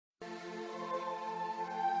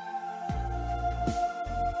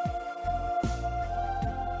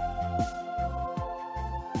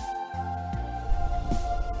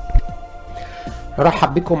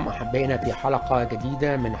نرحب بكم أحبائنا في حلقة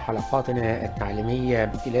جديدة من حلقاتنا التعليمية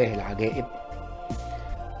إله العجائب،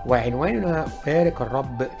 وعنواننا بارك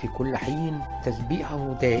الرب في كل حين،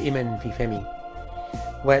 تسبيحه دائما في فمي.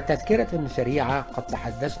 وتذكرة سريعة، قد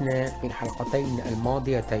تحدثنا في الحلقتين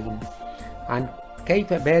الماضيتين عن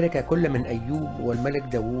كيف بارك كل من أيوب والملك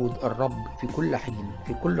داود الرب في كل حين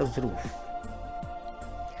في كل الظروف.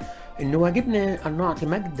 إن واجبنا أن نعطي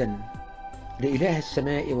مجدا لإله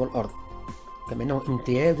السماء والأرض، كما أنه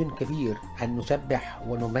امتياز كبير أن نسبح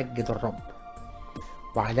ونمجد الرب.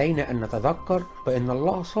 وعلينا أن نتذكر بأن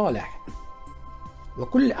الله صالح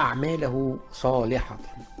وكل أعماله صالحة.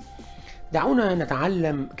 دعونا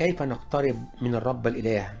نتعلم كيف نقترب من الرب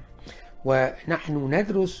الإله، ونحن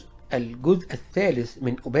ندرس الجزء الثالث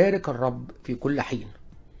من أبارك الرب في كل حين.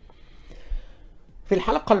 في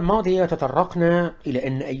الحلقة الماضية تطرقنا إلى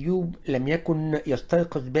أن أيوب لم يكن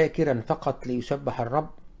يستيقظ باكرا فقط ليسبح الرب،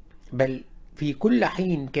 بل في كل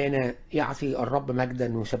حين كان يعطي الرب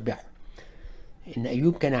مجدا ويسبحه. إن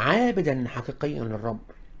أيوب كان عابدا حقيقيا للرب.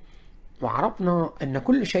 وعرفنا أن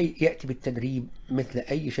كل شيء يأتي بالتدريب مثل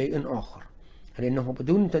أي شيء آخر، لأنه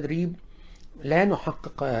بدون تدريب لا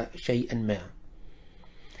نحقق شيئا ما.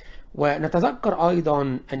 ونتذكر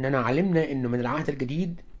أيضا أننا علمنا أنه من العهد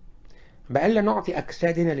الجديد بألا نعطي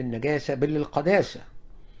أجسادنا للنجاسة بل للقداسة،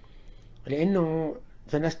 لأنه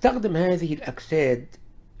سنستخدم هذه الأجساد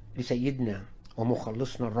لسيدنا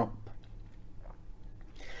ومخلصنا الرب.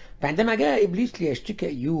 فعندما جاء إبليس ليشتكي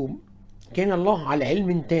أيوب، كان الله على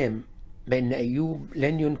علم تام بأن أيوب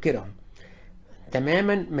لن ينكره،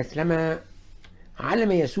 تماما مثلما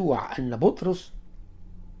علم يسوع أن بطرس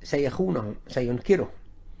سيخونه سينكره.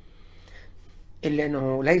 إلا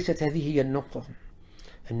أنه ليست هذه هي النقطة.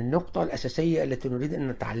 أن النقطة الأساسية التي نريد أن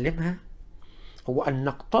نتعلمها هو أن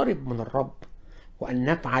نقترب من الرب وأن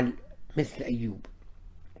نفعل مثل أيوب.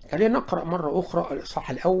 خلينا نقرأ مرة أخرى الإصحاح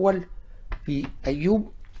الأول في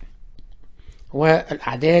أيوب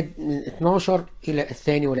والأعداد من 12 إلى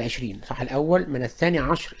 22. الإصحاح الأول من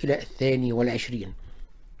 12 إلى 22.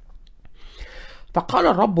 فقال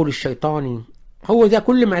الرب للشيطان: هو ذا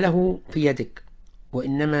كل ما له في يدك،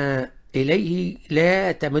 وإنما إليه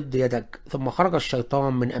لا تمد يدك. ثم خرج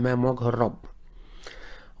الشيطان من أمام وجه الرب.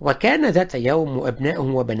 وكان ذات يوم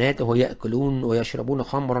وأبناؤه وبناته يأكلون ويشربون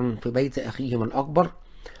خمرا في بيت أخيهم الأكبر،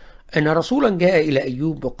 أن رسولا جاء إلى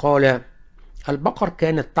أيوب وقال: البقر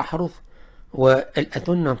كانت تحرث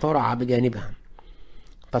والأتن ترعى بجانبها،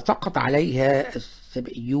 فسقط عليها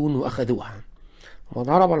السبئيون وأخذوها،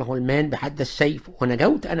 وضرب الغلمان بحد السيف،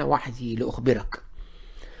 ونجوت أنا وحدي لأخبرك.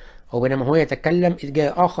 وبينما هو يتكلم إذ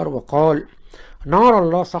جاء آخر وقال: نار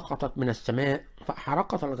الله سقطت من السماء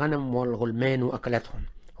فأحرقت الغنم والغلمان وأكلتهم،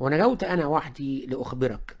 ونجوت أنا وحدي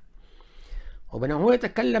لأخبرك. وبينما هو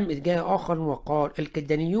يتكلم إذ جاء آخر وقال: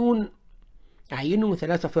 الكدانيون عينوا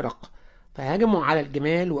 3 فرق فهاجموا على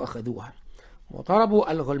الجمال وأخذوها،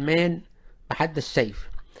 وضربوا الغلمان بحد السيف،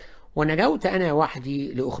 ونجوت أنا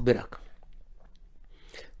وحدي لأخبرك.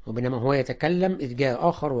 وبينما هو يتكلم إذ جاء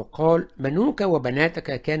آخر وقال: بنوك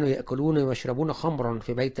وبناتك كانوا يأكلون ويشربون خمرا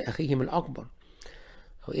في بيت أخيهم الأكبر،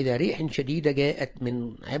 وإذا ريح شديدة جاءت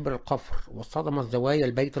من عبر القفر وصدمت زوايا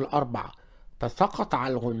البيت ال4 فسقط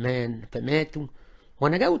على الغلمان فماتوا،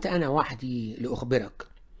 ونجوت أنا وحدي لأخبرك.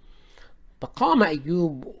 فقام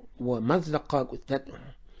أيوب ومزق جثته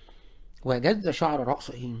وجز شعر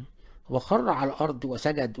رأسه وخر على الأرض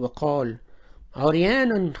وسجد وقال: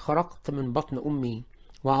 عريانا خرجت من بطن أمي،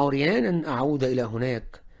 وعريانا أعود إلى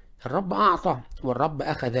هناك. الرب أعطى والرب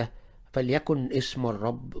أخذ، فليكن اسم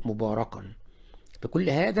الرب مباركا. بكل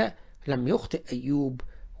هذا لم يخطئ أيوب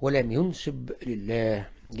ولم ينسب لله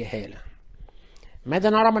جهالة. ماذا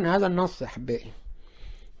نرى من هذا النص أحبائي؟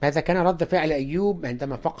 ماذا كان رد فعل أيوب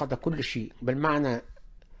عندما فقد كل شيء؟ بالمعنى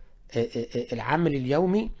العمل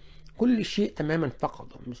اليومي كل شيء تماما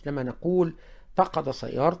فقده، مثلما نقول فقد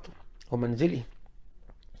سيارته ومنزله،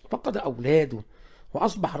 فقد أولاده،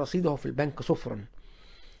 وأصبح رصيده في البنك صفرا.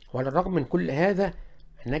 وعلى الرغم من كل هذا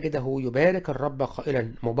نجده يبارك الرب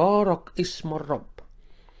قائلا: مبارك اسم الرب.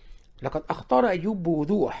 لقد اختار أيوب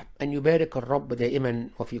بوضوح أن يبارك الرب دائما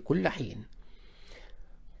وفي كل حين.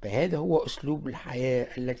 فهذا هو أسلوب الحياة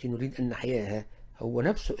التي نريد أن نحياها، هو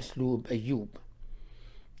نفس أسلوب أيوب،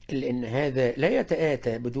 إلا أن هذا لا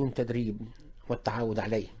يتآتى بدون تدريب والتعود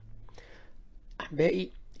عليه.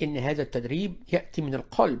 أحبائي، إن هذا التدريب يأتي من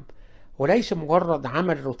القلب وليس مجرد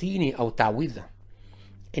عمل روتيني أو تعويذة.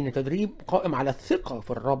 إن تدريب قائم على الثقة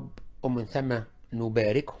في الرب، ومن ثم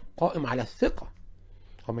نباركه. قائم على الثقة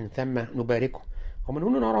ومن ثم نباركه. ومن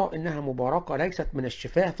هنا نرى إنها مباركة ليست من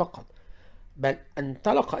الشفاه فقط، بل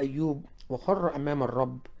انطلق أيوب وخر أمام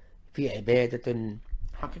الرب في عبادة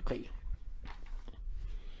حقيقية.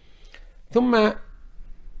 ثم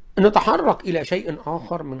نتحرك إلى شيء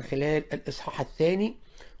آخر من خلال الإصحاح الثاني،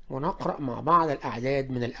 ونقرأ مع بعض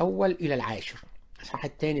الأعداد من الأول إلى العاشر. الإصحاح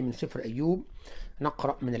الثاني من سفر أيوب،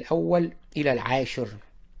 نقرأ من الأول إلى العاشر،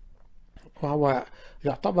 وهو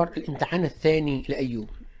يعتبر الامتحان الثاني لأيوب.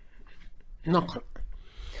 نقرأ: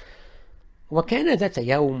 وكان ذات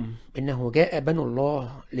يوم إنه جاء بنو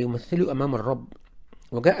الله ليمثلوا أمام الرب،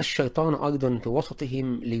 وجاء الشيطان أيضا في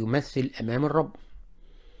وسطهم ليمثل أمام الرب.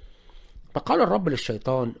 فقال الرب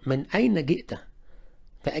للشيطان: من أين جئت؟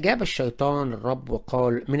 فأجاب الشيطان الرب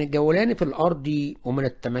وقال: من الجولان في الأرض ومن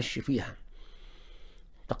التمشي فيها.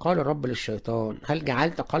 فقال الرب للشيطان: هل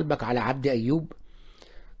جعلت قلبك على عبد أيوب؟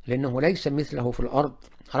 لأنه ليس مثله في الأرض،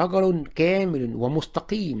 رجل كامل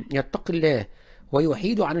ومستقيم يتقي الله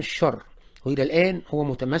ويحيد عن الشر، وإلى الآن هو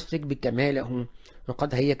متمسك بكماله،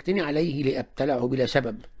 وقد هيجتني عليه لأبتلعه بلا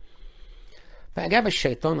سبب. فأجاب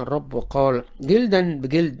الشيطان الرب وقال: جلدا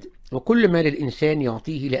بجلد، وكل ما للإنسان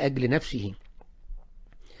يعطيه لأجل نفسه،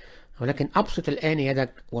 ولكن أبسط الآن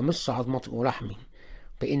يدك ومص عظمته ولحمه،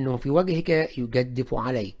 فإنه في وجهك يجدف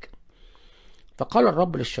عليك. فقال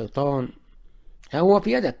الرب للشيطان: هو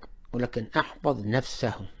في يدك، ولكن احفظ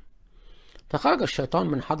نفسه. فخرج الشيطان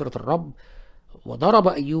من حضرة الرب، وضرب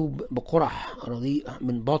أيوب بقرح رديء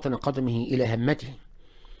من باطن قدمه إلى همته،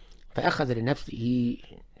 فأخذ لنفسه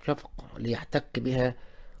شفق ليحتك بها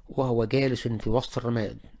وهو جالس في وسط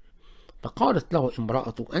الرماد. فقالت له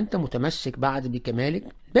امرأته: أنت متمسك بعد بكمالك؟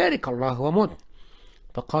 بارك الله ومت.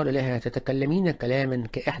 فقال لها: تتكلمين كلاما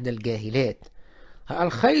كإحدى الجاهلات.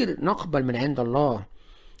 الخير نقبل من عند الله،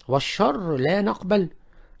 والشر لا نقبل.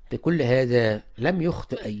 بكل هذا لم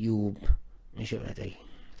يخطئ أيوب من شفتيه.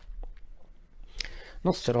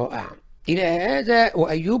 نص رائع. إلى هذا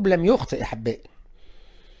وأيوب لم يخطئ أحبائي.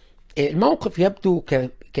 الموقف يبدو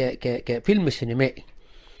كفيلم سينمائي.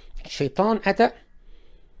 الشيطان أتى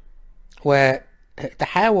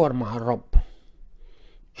وتحاور مع الرب.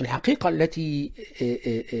 الحقيقة التي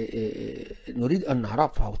نريد أن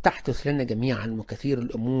نعرفها وتحدث لنا جميعا، وكثير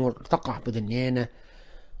الأمور تقع في دنيانا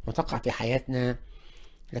وتقع في حياتنا،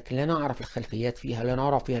 لكن لا نعرف الخلفيات فيها، لا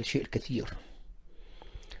نرى فيها الشيء الكثير.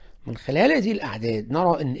 من خلال هذه الأعداد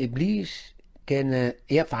نرى أن إبليس كان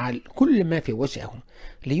يفعل كل ما في وسعه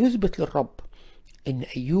ليثبت للرب أن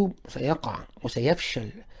أيوب سيقع وسيفشل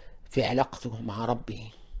في علاقته مع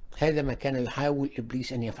ربه. هذا ما كان يحاول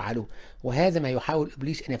إبليس أن يفعله، وهذا ما يحاول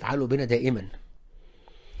إبليس أن يفعله بنا دائما.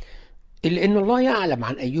 إلا أن الله يعلم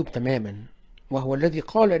عن أيوب تماما، وهو الذي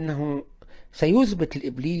قال أنه سيثبت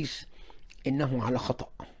لإبليس أنه على خطأ،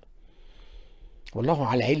 والله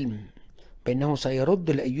على علم بأنه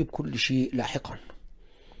سيرد لأيوب كل شيء لاحقا.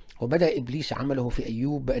 وبدأ إبليس عمله في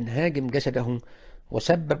أيوب بأن هاجم جسده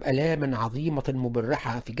وسبب ألاما عظيمة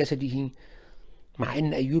مبرحة في جسده، مع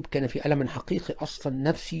أن أيوب كان في ألم حقيقي أصلا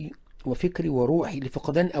نفسي وفكري وروحي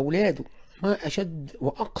لفقدان أولاده. ما أشد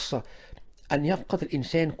وأقصى أن يفقد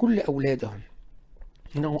الإنسان كل أولاده،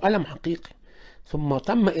 إنه ألم حقيقي، ثم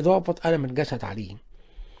تم إضافة ألم الجسد عليه.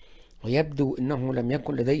 ويبدو أنه لم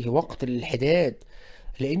يكن لديه وقت للحداد،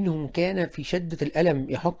 لأنه كان في شدة الألم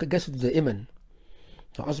يحك جسده دائما،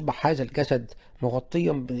 فأصبح هذا الجسد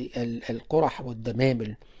مغطيا بالقرح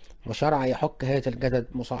والدمامل، وشرع يحك هذا الجسد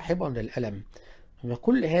مصاحبا للألم.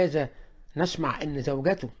 وكل هذا نسمع أن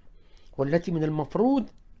زوجته، والتي من المفروض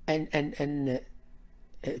أن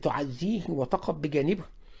تعزيه وتقف بجانبه،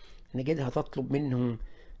 نجدها تطلب منه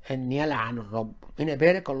أن يلعن الرب. هنا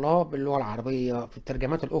بارك الله باللغة العربية، في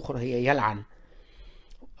الترجمات الأخرى هي يلعن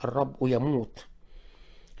الرب ويموت،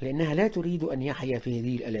 لأنها لا تريد أن يحيا في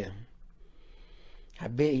هذه الآلام.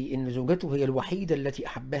 أحبائي، إن زوجته هي الوحيدة التي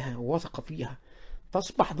أحبها ووثق فيها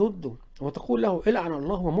تصبح ضده وتقول له العن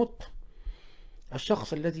الله ومت.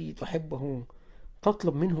 الشخص الذي تحبه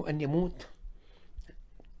تطلب منه أن يموت.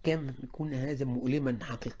 كم يكون هذا مؤلما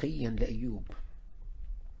حقيقيا لأيوب.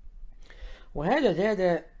 وهذا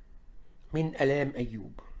زاد من ألام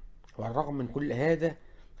أيوب. والرغم من كل هذا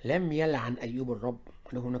لم يلعن أيوب الرب،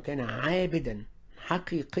 لأنه كان عابدا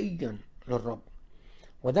حقيقيا للرب.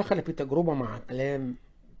 ودخل في تجربة مع كلام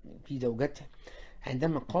في زوجته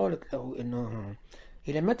عندما قالت له إنه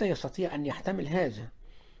إلى متى يستطيع أن يحتمل هذا؟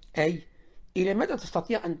 أي إلى متى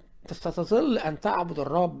تستطيع أن تستظل أن تعبد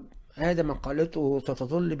الرب؟ هذا ما قالته،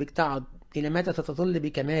 ستظل بك تعب. إلى متى ستظل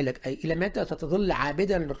بكمالك؟ أي إلى متى ستظل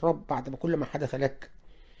عابدا للرب بعد ما كل ما حدث لك؟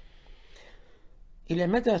 إلى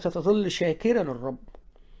متى ستظل شاكرا الرب؟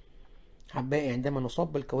 أحبائي، عندما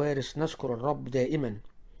نصاب بالكوارث نشكر الرب دائما،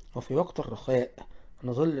 وفي وقت الرخاء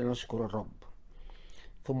نظل نشكر الرب.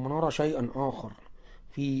 ثم نرى شيئا آخر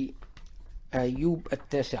في أيوب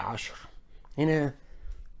 19. هنا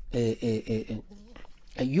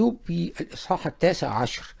أيوب في الإصحاح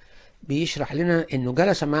 19 بيشرح لنا انه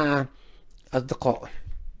جلس مع اصدقائه.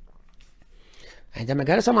 عندما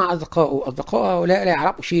جلس مع اصدقائه هؤلاء لا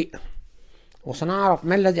يعرفوا شيء، وسنعرف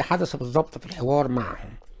ما الذي حدث بالضبط في الحوار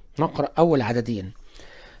معهم. نقرأ أول عددين.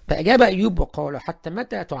 فأجاب أيوب وقال: حتى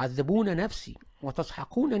متى تعذبون نفسي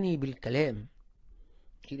وتسحقونني بالكلام؟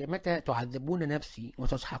 إلى متى تعذبون نفسي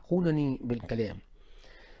وتسحقونني بالكلام؟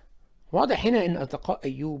 واضح هنا أن أصدقاء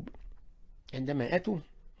أيوب عندما أتوا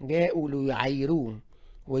جاءوا ليعيروه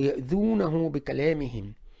ويؤذونه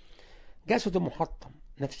بكلامهم. جسد محطم،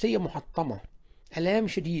 نفسية محطمة، آلام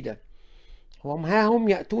شديدة، وها هم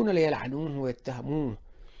يأتون ليلعنوه ويتهموه.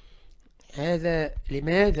 هذا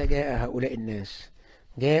لماذا جاء هؤلاء الناس؟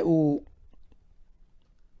 جاءوا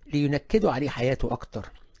لينكدوا عليه حياته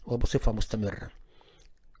أكتر وبصفة مستمرة.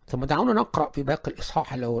 ثم دعونا نقرأ في باقي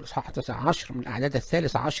الإصحاح اللي هو الإصحاح 19 من الأعداد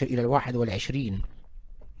 13 إلى 21.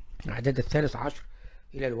 الأعداد 13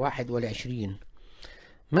 إلى 21.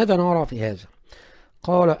 ماذا نرى في هذا؟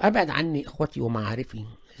 قال: أبعد عني إخوتي ومعارفي،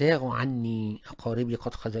 زاغوا عني أقاربي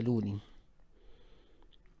قد خذلوني،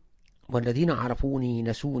 والذين عرفوني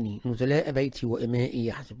نسوني، نزلاء بيتي وإمائي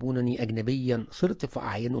يحسبونني أجنبيا، صرت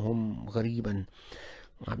فأعينهم غريبا.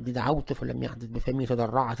 عبدي دعوت فلم يحدث بفمي،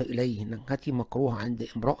 تضرعت إليه، نكهتي مكروهة عند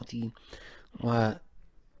امرأتي،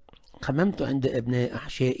 وخممت عند أبناء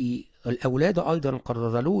أحشائي، الأولاد أيضا قد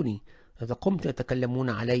رذلوني، إذا قمت يتكلمون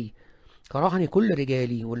علي، كرهني كل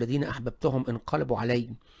رجالي، والذين أحببتهم انقلبوا علي،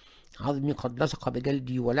 عظمي قد لصق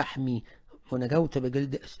بجلدي ولحمي، ونجوت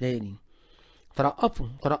بجلد أسناني.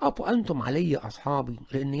 ترأفوا أنتم علي أصحابي،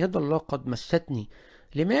 لأن يد الله قد مستني،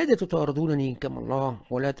 لماذا تطاردونني كما الله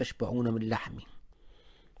ولا تشبعون من لحمي؟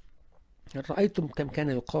 رأيتم كم كان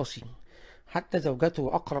يقاسي، حتى زوجته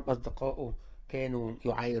وأقرب أصدقائه كانوا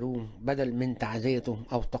يعايروه بدل من تعزيته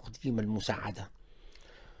أو تقديم المساعدة.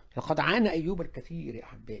 لقد عانى أيوب الكثير يا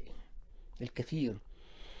أحبائي، الكثير،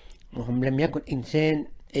 وهم لم يكن إنسان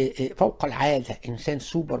فوق العادة، إنسان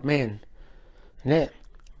سوبرمان، لا،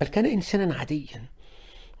 بل كان إنسانا عاديا،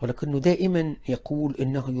 ولكنه دائما يقول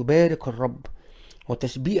إنه يبارك الرب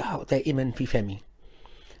وتسبيحه دائما في فمه.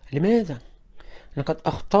 لماذا؟ لقد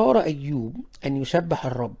اختار أيوب أن يسبح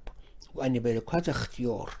الرب وأن يبارك. هذا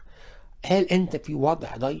اختيار. هل أنت في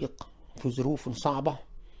وضع ضيق، في ظروف صعبة،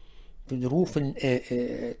 في ظروف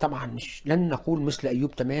طبعا مش لن نقول مثل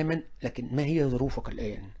أيوب تماما، لكن ما هي ظروفك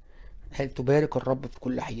الآن؟ هل تبارك الرب في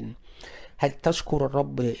كل حين؟ هل تشكر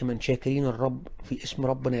الرب دائما، شاكرين الرب في اسم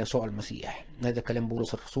ربنا يسوع المسيح؟ هذا كلام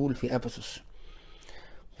بولس الرسول في أفسس.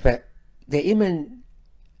 فدائما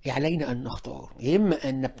علينا أن نختار، يا إما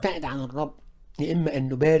أن نبتعد عن الرب، يا إما أن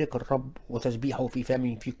نبارك الرب وتسبيحه في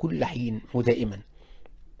فمه في كل حين ودائما.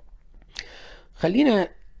 خلينا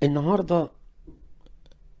النهاردة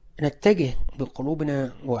نتجه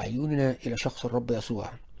بقلوبنا وعيوننا إلى شخص الرب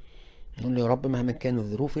يسوع. نقول له: يا رب، مهما كانت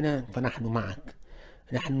ظروفنا فنحن معك،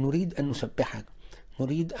 نحن نريد أن نسبحك،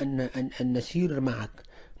 نريد أن نسير معك،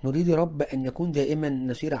 نريد يا رب أن يكون دائما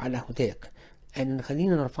نسير على هداك، أن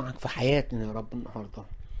خلينا نرفعك في حياتنا يا رب النهاردة،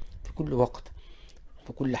 في كل وقت،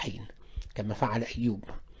 في كل حين، كما فعل أيوب.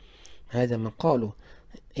 هذا من قاله.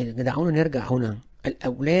 دعونا نرجع هنا.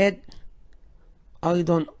 الأولاد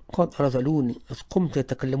أيضا قد رذلوني، إذ قمت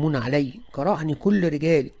يتكلمون علي، كرهني كل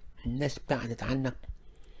رجالي. الناس ابتعدت عنك،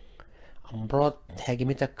 أمراض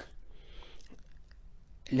هاجمتك،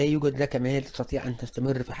 لا يوجد لك مال تستطيع أن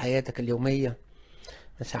تستمر في حياتك اليومية،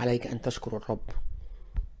 بس عليك أن تشكر الرب،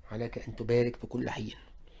 عليك أن تبارك في كل حين،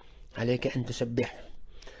 عليك أن تسبحه.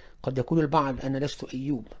 قد يقول البعض: أنا لست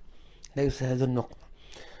أيوب، ليس هذا النقطة،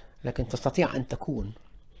 لكن تستطيع أن تكون،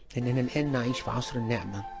 لأننا الآن نعيش في عصر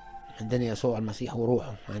النعمة. عندنا يسوع المسيح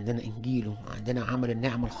وروحه، عندنا إنجيله، عندنا عمل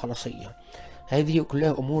النعمة الخلاصية. هذه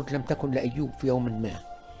كلها أمور لم تكن لأيوب في يوم ما.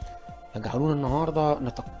 فجعلونا النهاردة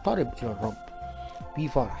نتقرب إلى الرب في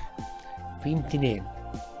فرح، في امتنان،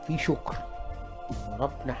 في شكر.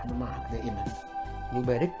 رب، نحن معك دائما.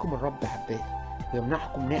 يبارككم الرب أحبائي،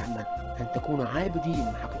 ويمنحكم نعمة أن تكونوا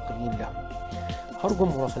عابدين حقيقيين له. أرجو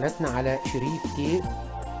مراسلتنا على شريف كي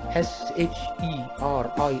SHERIFK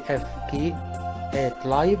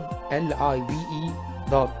 @live.ca.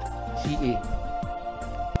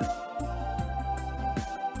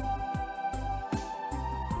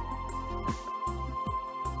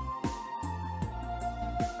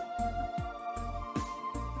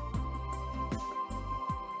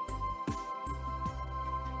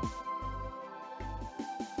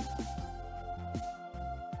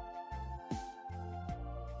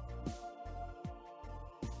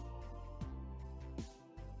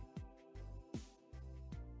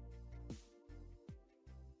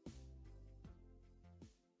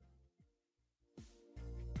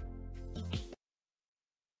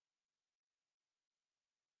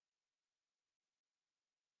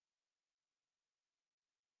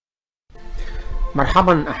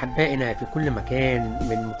 مرحبا أحبائنا في كل مكان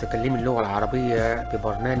من متكلمي اللغة العربية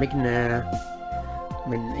ببرنامجنا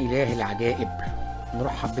من إله العجائب.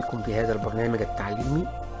 نرحب بكم في هذا البرنامج التعليمي،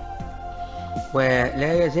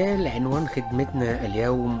 ولا يزال عنوان خدمتنا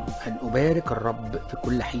اليوم أن أبارك الرب في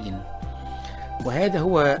كل حين، وهذا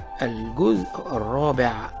هو الجزء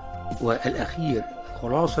الرابع والأخير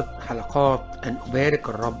خلاصة حلقات أن أبارك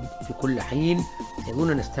الرب في كل حين.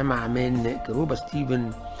 يجونا نستمع من كروبا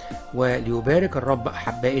ستيفن، وليبارك الرب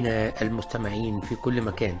أحبائنا المستمعين في كل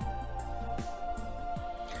مكان.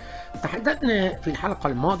 تحدثنا في الحلقة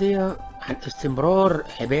الماضية عن استمرار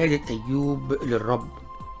عبادة أيوب للرب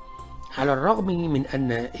على الرغم من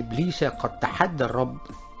أن إبليس قد تحدى الرب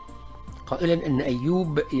قائلا أن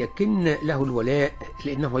أيوب يكن له الولاء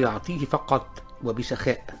لأنه يعطيه فقط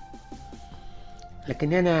وبسخاء.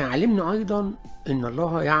 لكننا علمنا أيضا أن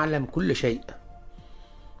الله يعلم كل شيء،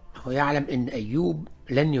 هو يعلم أن أيوب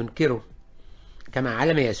لن ينكره، كما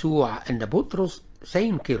علم يسوع أن بطرس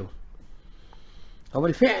سينكره. هو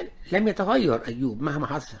بالفعل لم يتغير أيوب مهما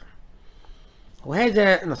حصل،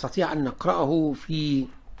 وهذا نستطيع أن نقرأه في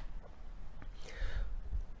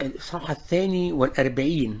الإصحاح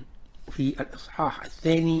 42. في الإصحاح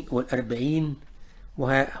 42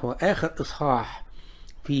 وهو آخر إصحاح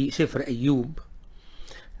في سفر أيوب.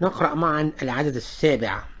 نقرأ معا العدد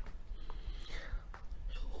 7.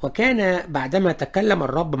 وكان بعدما تكلم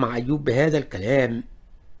الرب مع أيوب بهذا الكلام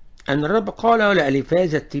أن الرب قال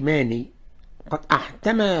لأليفاز التيماني: قد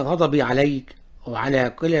أحتمى غضبي عليك وعلى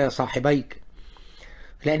كلا صاحبيك،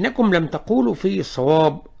 لأنكم لم تقولوا في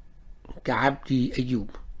الصواب كعبدي أيوب.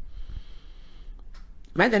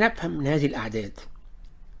 ماذا نفهم من هذه الأعداد؟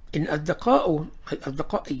 إن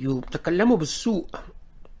أصدقاء أيوب تكلموا بالسوء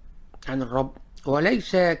عن الرب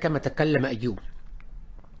وليس كما تكلم أيوب،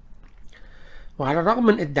 وعلى الرغم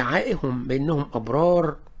من ادعائهم بأنهم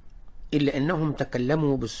أبرار إلا أنهم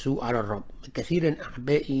تكلموا بالسوء على الرب. كثيرا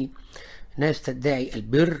أحبائي ناس تدعي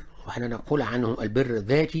البر وإحنا نقول عنه البر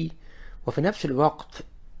الذاتي، وفي نفس الوقت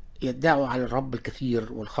يدعوا على الرب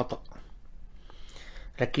الكثير والخطأ.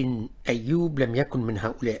 لكن أيوب لم يكن من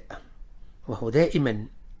هؤلاء، وهو دائما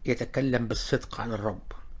يتكلم بالصدق عن الرب.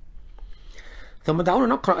 ثم دعونا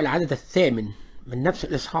نقرأ العدد 8 من نفس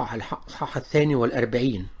الإصحاح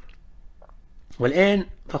 42. والآن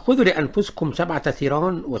فخذوا لأنفسكم 7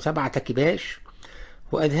 ثيران و7 كباش،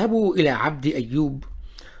 وأذهبوا إلى عبد أيوب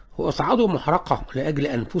وأصعدوا محرقة لأجل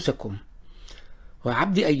أنفسكم،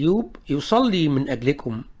 وعبد أيوب يصلي من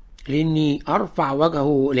أجلكم، لأني أرفع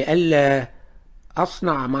وجهه لئلا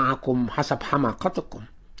أصنع معكم حسب حماقتكم،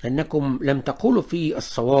 لأنكم لم تقولوا في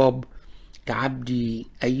الصواب كعبد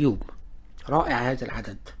أيوب. رائع هذا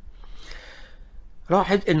العدد.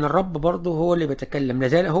 لاحظ أن الرب برضه هو اللي بيتكلم،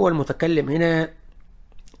 لازال هو المتكلم هنا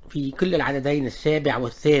في كل العددين 7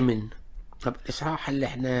 و8. طب الإصحاح اللي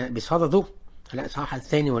احنا بصدده الإصحاح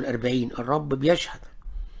 42 الرب بيشهد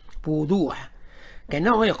بوضوح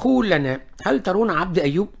كأنه يقول لنا: هل ترون عبد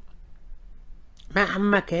أيوب؟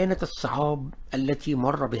 مهما كانت الصعاب التي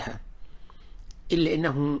مر بها إلا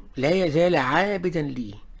أنه لا يزال عابدا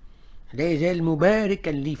لي، لا يزال مباركا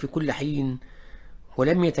لي في كل حين،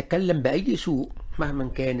 ولم يتكلم بأي سوء مهما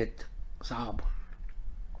كانت صعابه.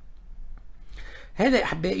 هذا يا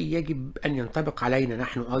أحبائي يجب أن ينطبق علينا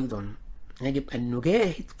نحن أيضا. يجب أن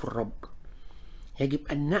نجاهد في الرب، يجب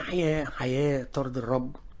أن نحيا حياة ترضي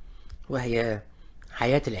الرب، وهي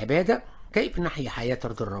حياة العبادة. كيف نحيا حياة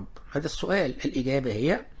ترضي الرب؟ هذا السؤال. الإجابة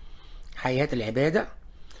هي حياة العبادة،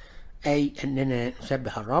 أي أننا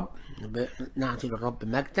نسبح الرب، نعطي للرب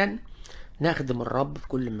مجدا، نخدم الرب في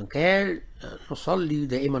كل مكان، نصلي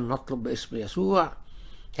دائما، نطلب باسم يسوع.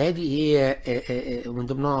 هذه هي من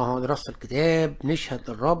ضمنها دراسة الكتاب، نشهد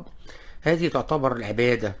للرب. هذه تعتبر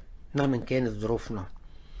العبادة مهما كانت ظروفنا،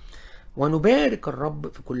 ونبارك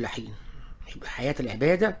الرب في كل حين. يبقى حياة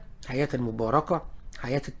العبادة، حياة المباركة،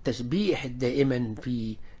 حياة التسبيح دائما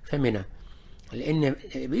في فمنا، لأن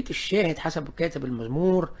بيت الشاهد حسب كاتب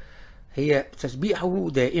المزمور هي تسبيحه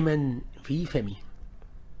دائما في فمه.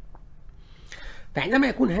 فعندما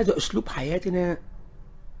يكون هذا أسلوب حياتنا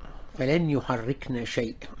فلن يحركنا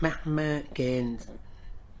شيء مهما كانت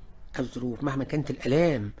الظروف، مهما كانت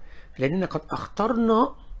الآلام، لأننا قد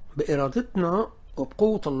اخترنا بإرادتنا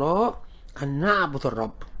وبقوة الله أن نعبد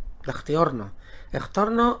الرب. ده اختيارنا،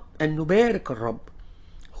 اخترنا أن نبارك الرب.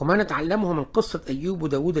 وما نتعلمه من قصة أيوب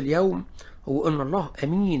وداود اليوم هو أن الله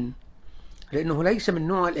أمين، لأنه ليس من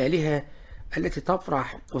نوع الآلهة التي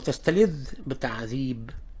تفرح وتستلذ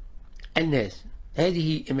بتعذيب الناس.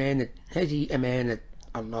 هذه أمانة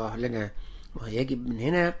الله لنا، ويجب من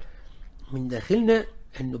هنا من داخلنا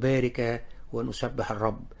أن نبارك ونسبح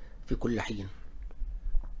الرب في كل حين.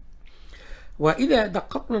 وإذا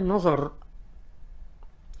دققنا النظر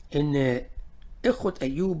إن إخوة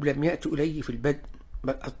أيوب لم يأتوا إليه في البدء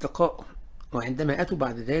بل أصدقاء، وعندما أتوا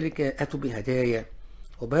بعد ذلك أتوا بهدايا،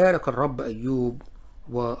 وبارك الرب أيوب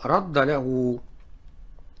ورد له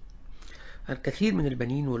الكثير من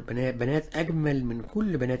البنين والبنات، بنات أجمل من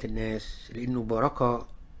كل بنات الناس، لأنه باركه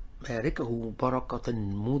بركة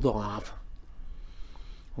مضاعفة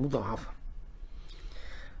مضاعفة.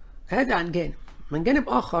 هذا عن جانب. من جانب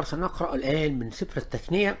آخر سنقرأ الآن من سفر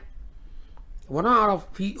التثنية، ونعرف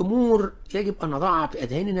في أمور يجب أن نضعها في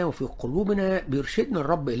أذهاننا وفي قلوبنا بيرشدنا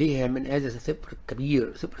الرب إليها من هذا السفر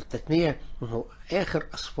الكبير، سفر التثنية، وهو آخر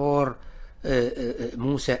أسفار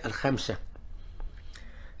موسى الخمسة.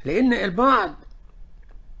 لأن البعض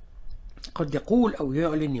قد يقول أو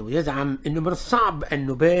يعلن ويزعم أنه من الصعب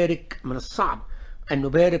أن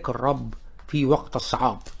نبارك الرب في وقت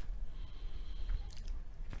الصعاب،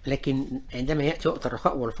 لكن عندما يأتي وقت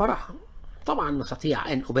الرخاء والفرح طبعا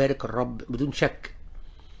نستطيع أن أبارك الرب بدون شك.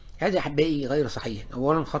 هذا أحبائي غير صحيح،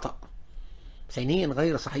 أولا خطأ، ثانيا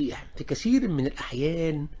غير صحيح. في كثير من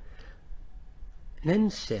الأحيان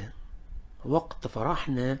ننسى وقت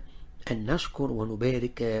فرحنا أن نشكر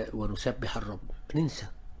ونبارك ونسبح الرب، ننسى.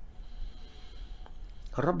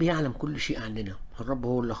 الرب يعلم كل شيء عننا، الرب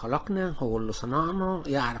هو اللي خلقنا، هو اللي صنعنا،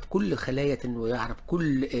 يعرف كل خلايا ويعرف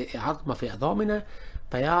كل عظمة في عظامنا،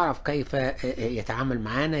 فيعرف كيف يتعامل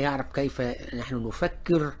معنا، يعرف كيف نحن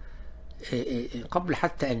نفكر قبل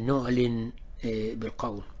حتى أن نعلن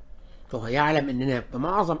بالقول. فهو يعلم أننا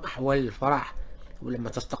بمعظم أحوال الفرح، ولما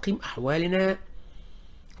تستقيم أحوالنا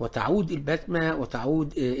وتعود البسمة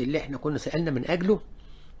وتعود اللي احنا كنا سألنا من أجله،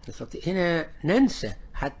 نستطيع هنا ننسى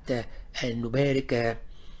حتى أن نبارك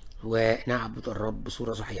ونعبد الرب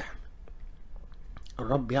بصورة صحيحة.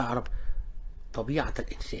 الرب يعرف طبيعة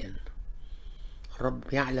الإنسان، الرب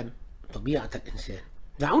يعلم طبيعة الإنسان.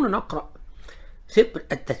 دعونا نقرأ سفر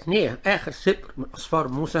التثنية، آخر سفر من أسفار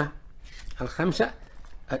موسى الخمسة،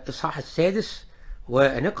 الإصحاح السادس،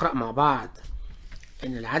 ونقرأ مع بعض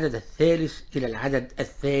من العدد الثالث إلى العدد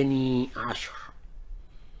الثاني عشر.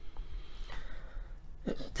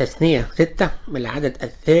 تثنية 6 من العدد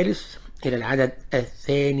الثالث إلى العدد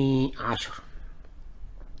الثاني عشر.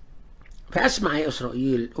 فأسمع يا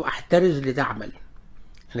إسرائيل وأحترز لتعمل،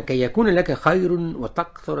 لكي يكون لك خير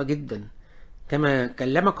وتكثر جدا، كما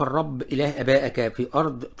كلمك الرب إله أبائك في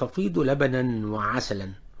أرض تفيض لبنا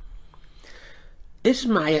وعسلا.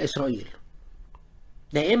 اسمع يا إسرائيل.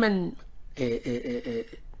 دائما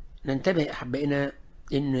ننتبه أحبائنا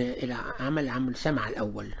إن العمل سمع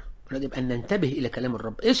الأول، يجب أن ننتبه إلى كلام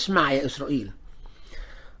الرب. اسمع يا إسرائيل،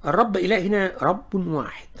 الرب إلهنا رب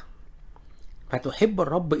واحد، فتحب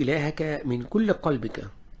الرب إلهك من كل قلبك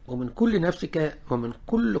ومن كل نفسك ومن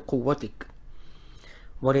كل قوتك.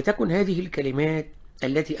 ولتكن هذه الكلمات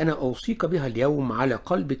التي أنا أوصيك بها اليوم على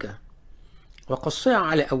قلبك، وقصها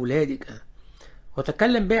على أولادك،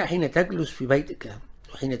 وتكلم بها حين تجلس في بيتك،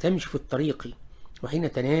 وحين تمشي في الطريق،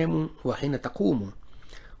 وحين تنام، وحين تقوم،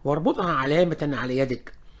 واربطها علامة على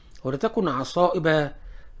يدك، ولتكن عصائب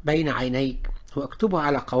بين عينيك، واكتبها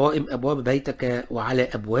على قوائم أبواب بيتك وعلى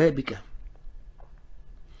أبوابك.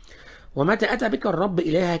 ومتى أتى بك الرب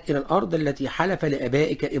إلهك إلى الأرض التي حلف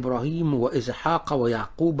لآبائك إبراهيم وإسحاق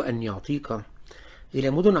ويعقوب أن يعطيك، إلى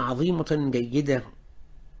مدن عظيمة جيدة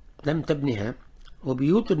لم تبنها،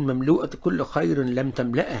 وبيوت مملوءة كل خير لم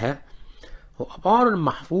تملأها، وأبار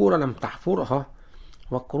محفورة لم تحفرها،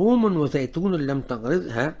 وكروم وزيتون لم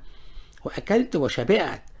تغرزها، وأكلت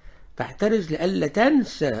وشبعت، فاحترز لئلا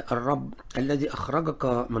تنسى الرب الذي أخرجك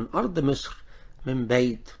من أرض مصر من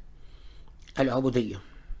بيت العبودية.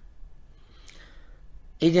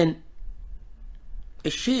 إذن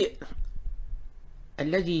الشيء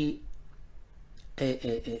الذي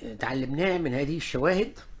تعلمناه من هذه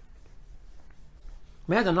الشواهد،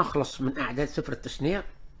 ماذا نخلص من أعداد سفر التثنية؟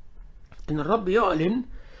 إن الرب يعلن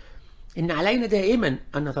إن علينا دائما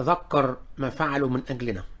أن نتذكر ما فعلوا من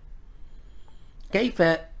أجلنا، كيف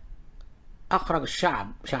أخرج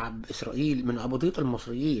شعب إسرائيل من عبودية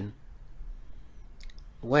المصريين،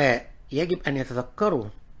 ويجب أن يتذكروا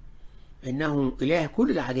إنه إله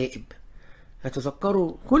كل العجائب،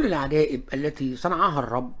 يتذكروا كل العجائب التي صنعها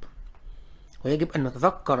الرب، ويجب أن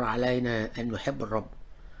نتذكر علينا أن نحب الرب،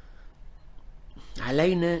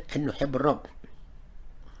 علينا أن نحب الرب.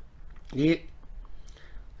 ليه؟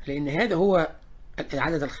 لأن هذا هو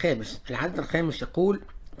العدد الخامس. العدد الخامس يقول: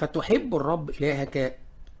 فتحب الرب إلهك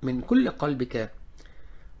من كل قلبك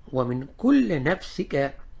ومن كل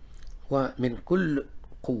نفسك ومن كل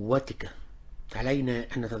قوتك. علينا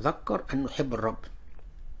أن نتذكر أن نحب الرب،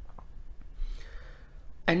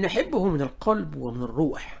 أن نحبه من القلب ومن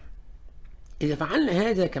الروح إذا فعلنا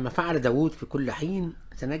هذا كما فعل داود في كل حين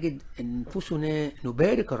سنجد أنفسنا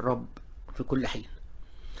نبارك الرب في كل حين.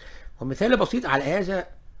 ومثال بسيط على هذا،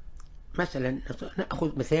 مثلا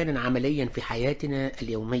نأخذ مثالا عمليا في حياتنا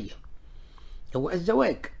اليومية هو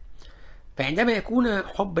الزواج. فعندما يكون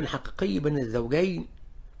حب حقيقي بين الزوجين،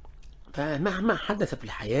 فمهما حدث في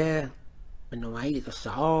الحياة من نوعية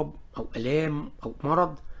الصعاب أو ألام أو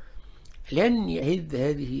مرض لن يهد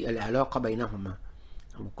هذه العلاقة بينهما،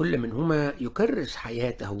 وكل منهما يكرس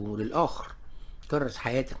حياته للآخر. تكرس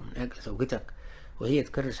حياتك من أجل زوجتك وهي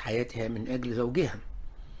تكرس حياتها من أجل زوجها.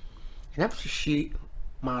 نفس الشيء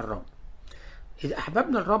مع الرب. إذا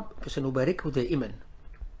أحببنا الرب فسنباركه دائما.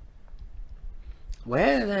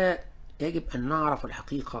 وهذا يجب أن نعرف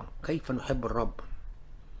الحقيقة كيف نحب الرب،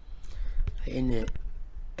 لأن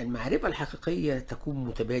المعرفة الحقيقية تكون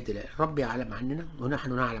متبادلة. الرب يعلم عننا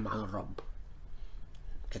ونحن نعلم عن الرب.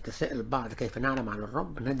 يتساءل البعض كيف نعلم عن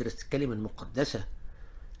الرب؟ ندرس الكلمة المقدسة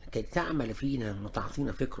لكي تعمل فينا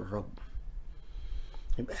وتعطينا فكر الرب.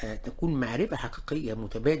 يبقى تكون معرفة حقيقية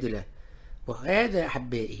متبادلة، وهذا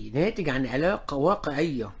أحبائي ناتج عن علاقة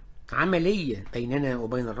واقعية عملية بيننا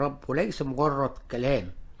وبين الرب وليس مجرد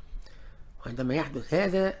كلام. وعندما يحدث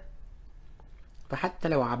هذا فحتى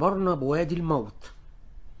لو عبرنا بوادي الموت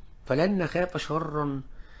فلن نخاف شرا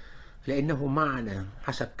لأنه معنا،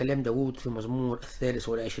 حسب كلام داود في مزمور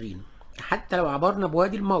 23. حتى لو عبرنا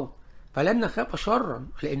بوادي الموت فلن نخاف شرا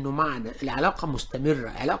لأنه معنا. العلاقة مستمرة،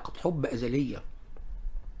 علاقة حب أزلية.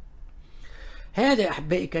 هذا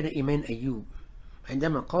أحبائي كان إيمان أيوب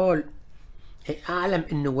عندما قال أعلم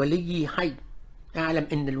أن وليي حي. أعلم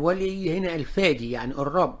أن الولي هنا الفادي، يعني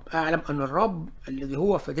الرب. أعلم أن الرب الذي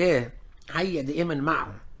هو فداه حي دائما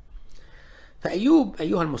معه. فأيوب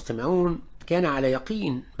أيها المستمعون كان على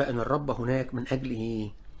يقين بأن الرب هناك من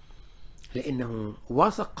أجله، لأنه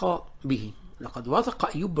وثق به. لقد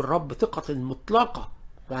وثق أيوب بالرب ثقة مطلقة،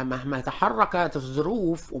 ومهما تحركت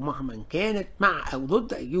الظروف ومهما كانت مع أو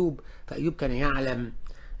ضد أيوب فأيوب كان يعلم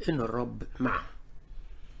أن الرب معه.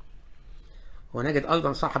 ونجد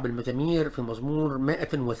أيضا صاحب المزامير في مزمور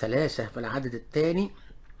 103 في العدد الثاني: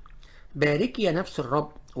 باركي يا نفس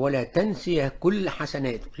الرب ولا تنسي كل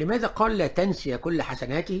حسناته. لماذا قال لا تنسي كل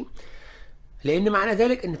حسناته؟ لأن معنى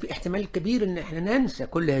ذلك أن في احتمال كبير أن احنا ننسى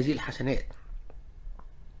كل هذه الحسنات.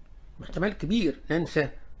 احتمال كبير ننسى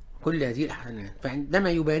كل هذه الحسنات.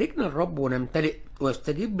 فعندما يباركنا الرب ونمتلئ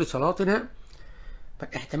ويستجيب لصلاتنا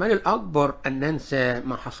فالاحتمال الأكبر أن ننسى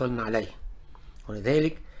ما حصلنا عليه.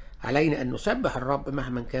 ولذلك علينا أن نسبح الرب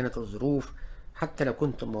مهما كانت الظروف. حتى لو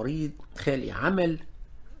كنت مريض، خالي عمل،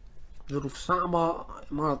 ظروف صعبة،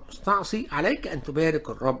 مرض مستعصي، عليك أن تبارك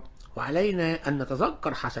الرب. وعلينا أن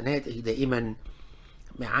نتذكر حسناته دائما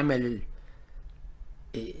بعمل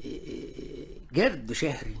جرد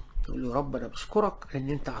شهري. يقول له رب أنا بشكرك لأن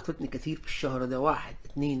أنت أعطتني كثير في الشهر ده، 1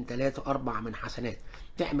 2 3 4 من حسنات.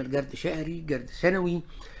 تعمل جرد شهري، جرد سنوي،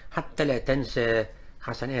 حتى لا تنسى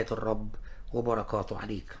حسنات الرب وبركاته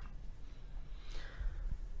عليك.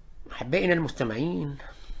 أحبائنا المستمعين،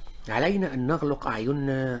 علينا أن نغلق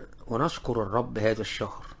أعيننا ونشكر الرب هذا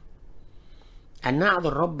الشهر، أن نعد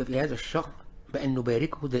الرب في هذا الشهر بأن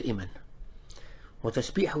نباركه دائما،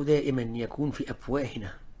 وتسبيحه دائما يكون في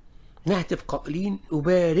أفواهنا. نهتف قائلين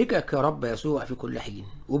أباركك يا رب يسوع في كل حين،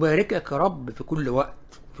 أباركك يا رب في كل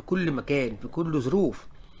وقت، في كل مكان، في كل ظروف.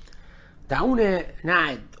 دعونا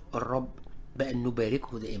نعد الرب بأن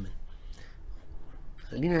نباركه دائما.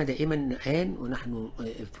 خلينا دائما الآن ونحن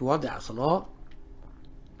في وضع صلاة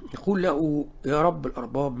نقول له يا رب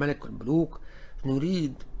الأرباب ملك الملوك،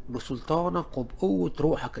 نريد بسلطانك وبقوة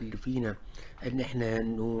روحك اللي فينا أن احنا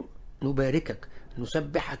نباركك،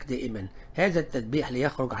 نسبحك دائما. هذا التسبيح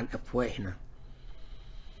ليخرج عن أفواهنا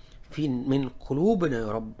من قلوبنا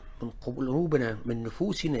يا رب، من قلوبنا، من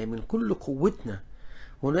نفوسنا، من كل قوتنا.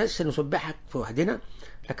 وليس نسبحك في وحدنا،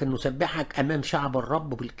 لكن نسبحك أمام شعب الرب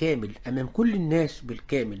بالكامل، أمام كل الناس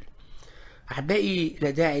بالكامل. أحبائي لا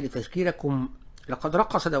داعي لتذكيركم، لقد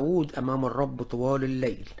رقص داود أمام الرب طوال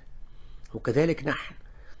الليل، وكذلك نحن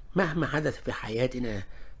مهما حدث في حياتنا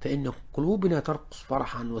فإن قلوبنا ترقص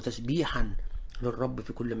فرحا وتسبيحا للرب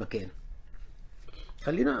في كل مكان.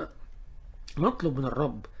 خلينا نطلب من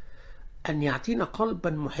الرب أن يعطينا قلبا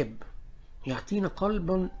محب، يعطينا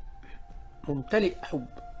قلبا ممتلئ حب،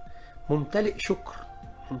 ممتلئ شكر،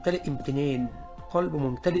 ممتلئ امتنان، قلب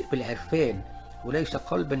ممتلئ بالعرفان، وليس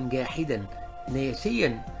قلبا جاحدا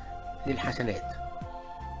ناسيا للحسنات.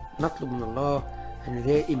 نطلب من الله أن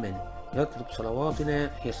دائما يطلب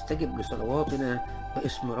صلواتنا، يستجب لصلواتنا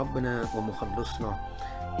باسم ربنا ومخلصنا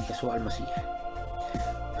يسوع المسيح.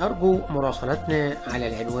 أرجو مراسلتنا على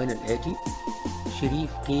العنوان الآتي: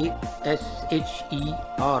 شريف K SHERIFK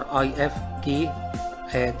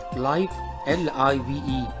 @live.ca.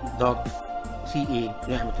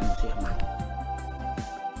 نعمة المسيح معكم.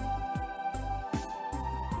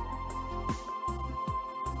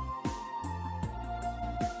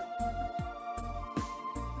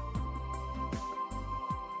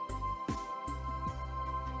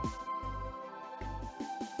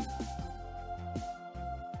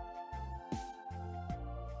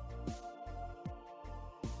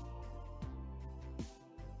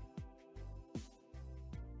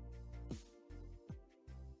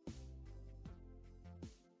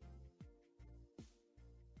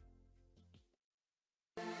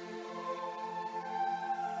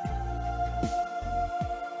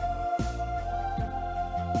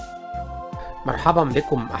 مرحبا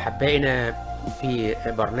بكم أحبائنا في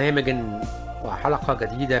برنامج وحلقة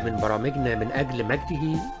جديدة من برامجنا من أجل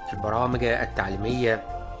مجده، البرامج التعليمية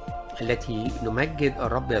التي نمجد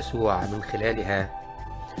الرب يسوع من خلالها.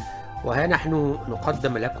 وها نحن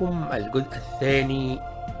نقدم لكم الجزء الثاني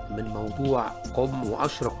من موضوع قم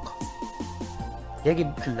وأشرق.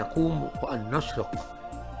 يجب أن نقوم وأن نشرق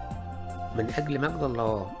من أجل مجد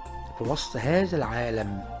الله في وسط هذا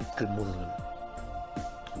العالم المظلم.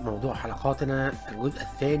 موضوع حلقاتنا الجزء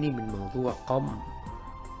الثاني من موضوع قم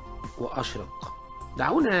وأشرق.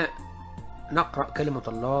 دعونا نقرأ كلمة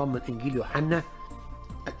الله من إنجيل يوحنا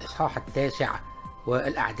الإصحاح 9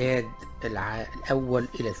 والأعداد الأول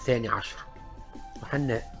إلى 12.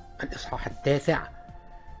 يوحنا الإصحاح 9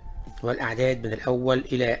 والأعداد من الأول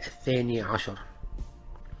إلى 12.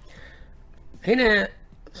 هنا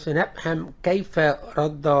سنفهم كيف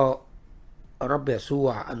رد الرب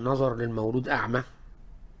يسوع النظر للمولود أعمى،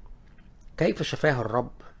 كيف شفاه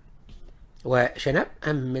الرب.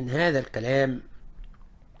 وسنفهم من هذا الكلام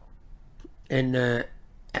أن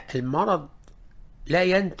المرض لا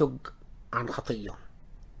ينتج عن خطية،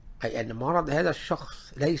 أي أن مرض هذا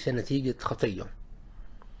الشخص ليس نتيجة خطية.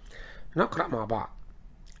 نقرأ مع بعض.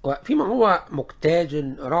 وفيما هو مجتاز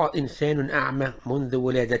رأى إنسان أعمى منذ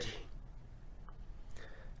ولادته،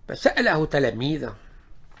 فسأله تلاميذه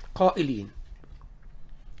قائلين: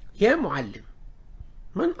 يا معلم،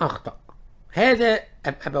 من أخطأ، هذا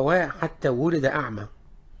أم أبواه حتى ولد أعمى؟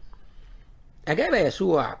 أجاب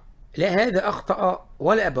يسوع: لا هذا أخطأ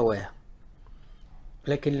ولا أبواه،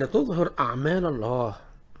 لكن لتظهر أعمال الله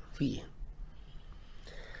فيه.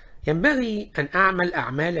 ينبغي أن أعمل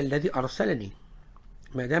أعمال الذي أرسلني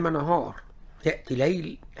ما دام نهار، يأتي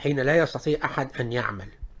ليل حين لا يستطيع أحد أن يعمل.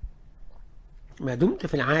 ما دمت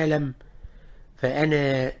في العالم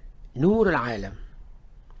فأنا نور العالم.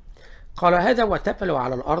 قال هذا وتفل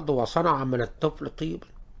على الأرض وصنع من الطفل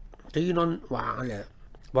طينا وعلى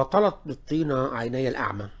وطلت بالطين عيني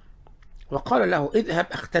الأعمى، وقال له: اذهب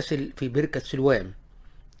اغتسل في بركة سلوام،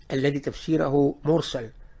 الذي تفسيره مرسل،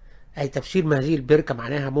 أي تفسير هذه البركة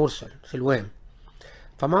معناها مرسل سلوام.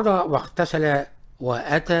 فمضى واغتسل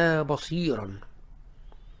وأتى بصيرا.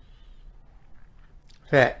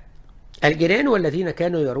 فالجيران والذين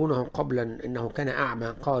كانوا يرونه قبلا إنه كان أعمى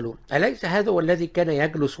قالوا: أليس هذا هو الذي كان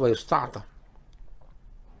يجلس ويستعطى؟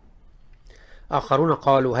 آخرون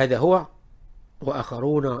قالوا: هذا هو،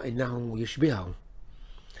 وآخرون إنه يشبهه.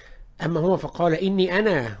 أما هو فقال: إني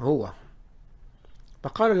أنا هو.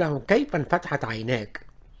 فقال له: كيف انفتحت عيناك؟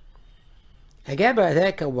 أجاب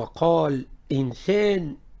ذاك وقال: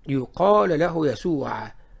 إنسان يقال له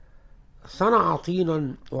يسوع صنع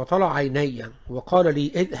طينا وطلع عيني وقال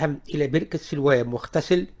لي: اذهب إلى بركة سلوام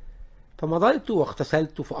واغتسل. فمضيت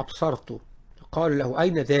واغتسلت فأبصرت. قال له: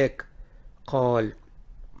 أين ذاك؟ قال: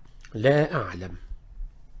 لا أعلم.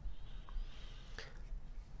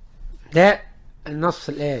 ده النص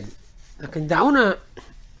الآن. لكن دعونا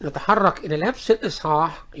نتحرك إلى نفس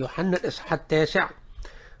الإصحاح، يوحنا الإصحاح 9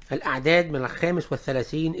 الأعداد من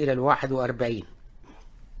 35 إلى 41.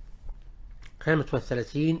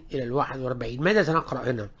 35 إلى 41. ماذا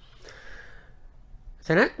سنقرأ هنا؟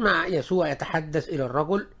 سنسمع يسوع يتحدث إلى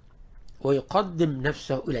الرجل ويقدم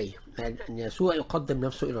نفسه إليه، يعني يسوع يقدم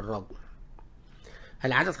نفسه إلى الرجل.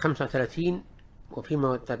 العدد 35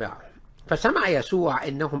 وفيما تبعه. فسمع يسوع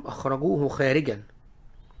إنهم أخرجوه خارجا،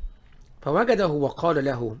 فوجده وقال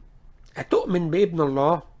له: أتؤمن بابن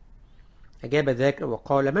الله؟ أجاب ذاك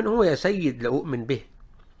وقال: من هو يا سيد لأؤمن به؟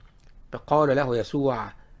 فقال له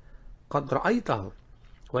يسوع: قد رأيته،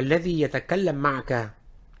 والذي يتكلم معك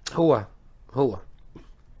هو.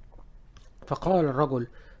 فقال الرجل: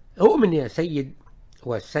 أؤمن يا سيد،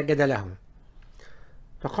 وسجد له.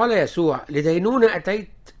 فقال يسوع: لدينونة أتيت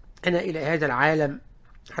أنا إلى هذا العالم،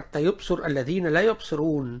 حتى يبصر الذين لا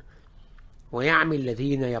يبصرون ويعمي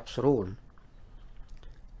الذين يبصرون.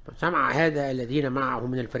 فسمع هذا الذين معه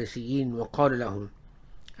من الفريسيين وقال لهم: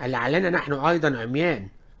 ألعلنا نحن أيضا عميان؟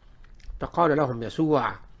 فقال لهم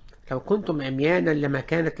يسوع: لو كنتم عميانا لما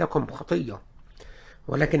كانت لكم خطية،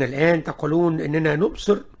 ولكن الآن تقولون إننا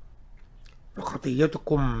نبصر،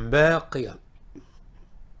 فخطيتكم باقية.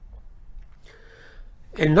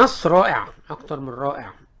 النص رائع أكثر من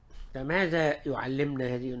رائع. فماذا يعلمنا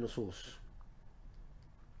هذه النصوص؟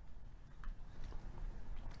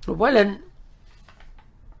 أولا،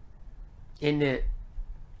 إن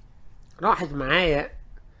لاحظ معايا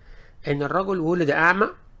إن الرجل ولد أعمى،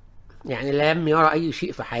 يعني لم يرى أي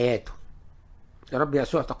شيء في حياته. الرب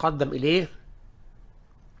يسوع تقدم إليه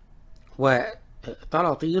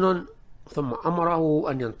وطلى طينا، ثم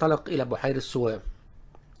أمره أن ينطلق إلى بحيرة سوام،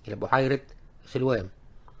 إلى بحيرة سلوام.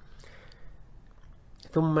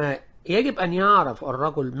 ثم يجب أن يعرف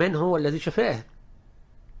الرجل من هو الذي شفاه.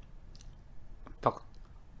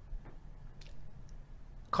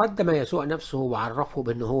 قدم يسوع نفسه وعرفه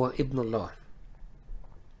بأنه هو ابن الله.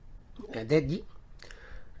 الإعداد دي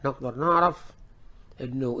نقدر نعرف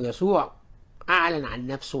أنه يسوع أعلن عن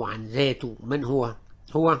نفسه وعن ذاته. من هو؟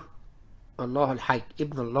 هو الله الحي،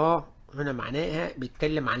 ابن الله. هنا معناها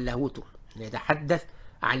بيتكلم عن لاهوته، يتحدث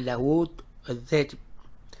عن لاهوت الذاتي،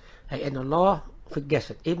 أي أن الله في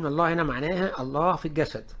الجسد. ابن الله هنا معناها الله في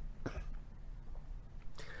الجسد.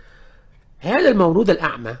 هذا المولود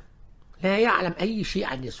الأعمى لا يعلم أي شيء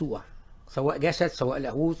عن يسوع، سواء جسد سواء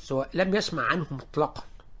لاهوت، سواء لم يسمع عنه مطلقا،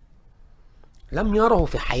 لم يره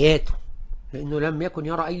في حياته، لأنه لم يكن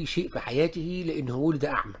يرى أي شيء في حياته لأنه ولد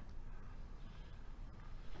أعمى.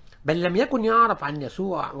 بل لم يكن يعرف عن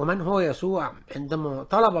يسوع ومن هو يسوع عندما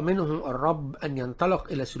طلب منه الرب أن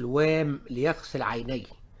ينطلق إلى سلوام ليغسل عينيه.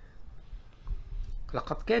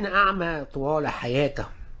 لقد كان أعمى طوال حياته،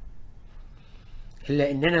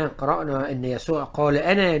 إلا أننا قرأنا أن يسوع قال: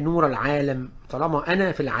 أنا نور العالم، طالما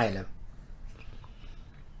أنا في العالم.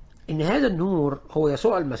 إن هذا النور هو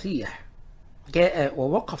يسوع المسيح، جاء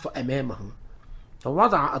ووقف أمامه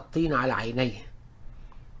ووضع الطين على عينيه،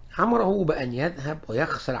 أمره بأن يذهب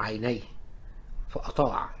ويغسل عينيه،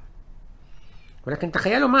 فأطاع. ولكن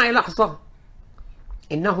تخيلوا معي لحظة،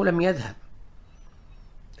 إنه لم يذهب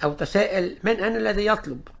أو تساءل: من أنا الذي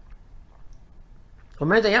يطلب؟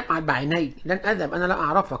 وماذا يفعل بعيني؟ لن أذهب، أنا لا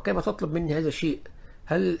أعرفك، كيف تطلب مني هذا الشيء؟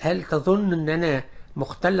 هل تظن أن أنا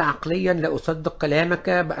مختل عقليا لا أصدق كلامك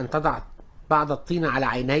بأن تضع بعض الطين على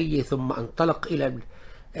عيني ثم أنطلق إلى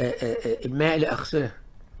الماء لأغسله؟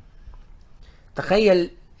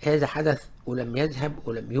 تخيل هذا حدث ولم يذهب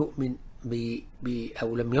ولم يؤمن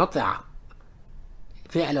أو لم يطع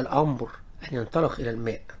فعل الأمر أن ينطلق إلى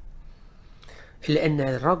الماء. إلا أن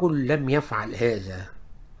الرجل لم يفعل هذا،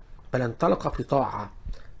 بل انطلق في طاعة،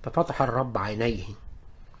 ففتح الرب عينيه.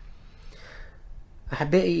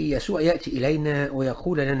 أحبائي، يسوع يأتي إلينا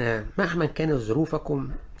ويقول لنا: مهما كانت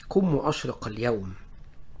ظروفكم، قم وأشرق اليوم،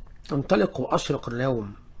 انطلق وأشرق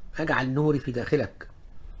اليوم، أجعل نوري في داخلك.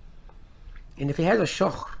 إن في هذا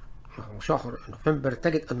الشهر، شهر نوفمبر،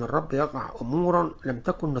 تجد أن الرب يضع أمورا لم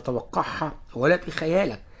تكن نتوقعها ولا في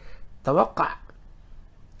خيالك. توقع،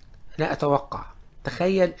 لا أتوقع.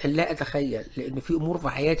 تخيل أن لا أتخيل، لأن في أمور في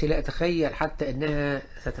حياتي لا أتخيل حتى أنها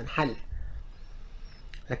ستنحل.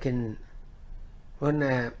 لكن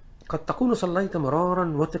وأنا قد تكون صليت مرارا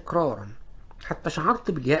وتكرارا حتى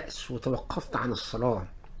شعرت باليأس وتوقفت عن الصلاة،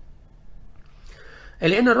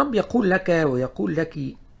 لأن الرب يقول لك ويقول لك: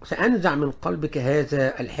 سأنزع من قلبك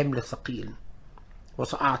هذا الحمل الثقيل،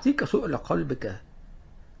 وسأعطيك سؤل قلبك،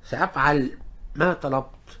 سأفعل ما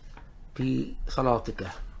طلبت في صلاتك.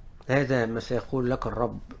 هذا ما سيقول لك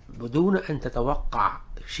الرب بدون أن تتوقع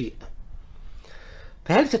شيء.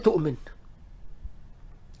 فهل ستؤمن؟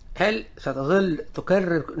 هل ستظل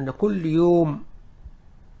تكرر أن كل يوم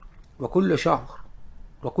وكل شهر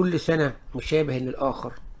وكل سنة مشابه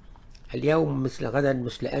للآخر؟ اليوم مثل غدا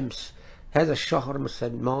مثل أمس، هذا الشهر مثل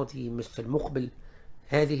الماضي مثل المقبل،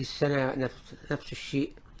 هذه السنة نفس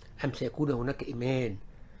الشيء، أم سيكون هناك إيمان؟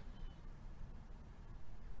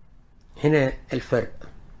 هنا الفرق.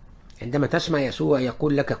 عندما تسمع يسوع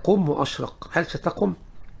يقول لك: قم وأشرق، هل ستقم؟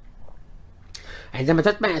 عندما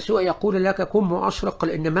تسمع يسوع يقول لك: قم وأشرق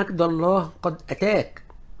لأن مجد الله قد أتاك،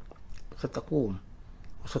 ستقوم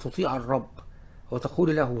وستطيع الرب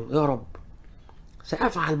وتقول له: يا رب،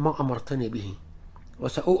 سأفعل ما أمرتني به،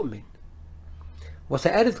 وسأؤمن،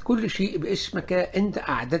 وسأرد كل شيء باسمك أنت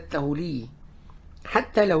أعددته لي،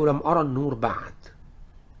 حتى لو لم أرى النور بعد.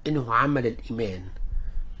 إنه عمل الإيمان.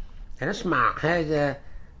 هنسمع هذا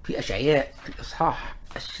في أشعياء الإصحاح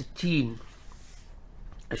 60.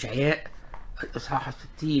 أشعياء الإصحاح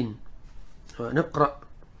 60، ونقرأ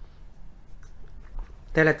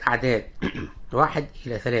 3 أعداد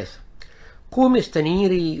 1-3. قوم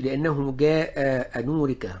استنيري لأنه جاء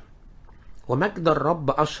نورك ومجد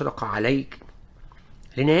الرب أشرق عليك،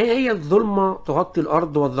 لنهاية الظلمة تغطي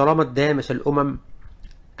الأرض والظلام الدامس الأمم،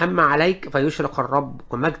 أما عليك فيشرق الرب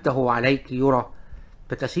ومجده عليك يرى،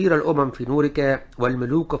 فتسير الأمم في نورك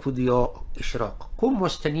والملوك في ضياء إشراق. قم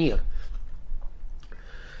واستنير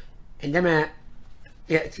عندما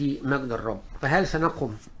يأتي مجد الرب، فهل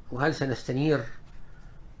سنقم وهل سنستنير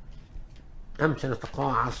أم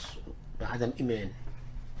سنتقاعس بعدم إيمان؟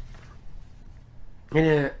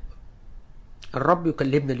 هنا الرب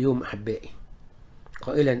يكلمنا اليوم أحبائي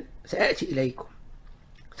قائلا: سآتي إليكم،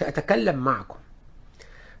 سأتكلم معكم،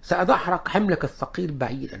 سأدحرج حملك الثقيل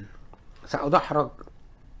بعيدا، سأدحرج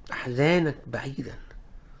أحزانك بعيدا،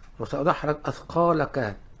 وسأدحرج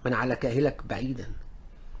أثقالك من على كاهلك بعيدا.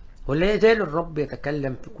 ولا يزال الرب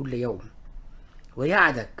يتكلم في كل يوم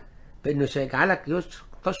ويعدك بأنه سيجعلك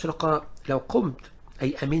تشرق لو قمت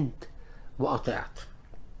أي أمنت وأطعت.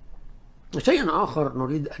 وشيء آخر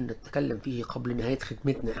نريد أن نتكلم فيه قبل نهاية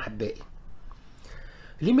خدمتنا أحبائي: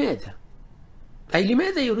 لماذا؟ أي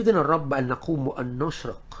لماذا يريدنا الرب أن نقوم وأن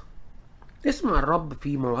نشرق؟ اسمع الرب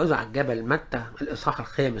في موعظة على الجبل، متى الإصحاح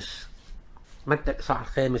الخامس، متى الإصحاح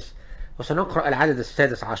الخامس، وسنقرأ العدد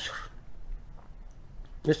 16.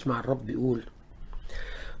 اسمع الرب يقول: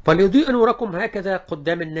 فليضيء نوركم هكذا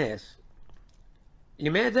قدام الناس.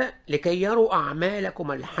 لماذا؟ لكي يروا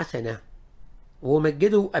أعمالكم الحسنة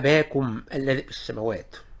ومجدوا أباكم الذي في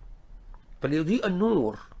السماوات. فليضيء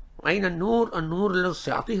النور. أين النور؟ النور الذي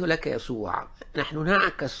سيعطيه لك يسوع. نحن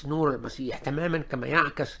نعكس نور المسيح تماما كما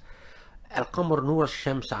يعكس القمر نور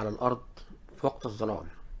الشمس على الأرض في وقت الظلام.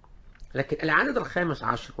 لكن العدد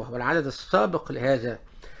 15 وهو العدد السابق لهذا،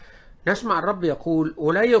 نسمع الرب يقول: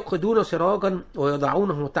 ولا يوقدون سراجا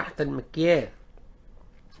ويضعونه تحت المكيال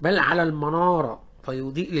بل على المنارة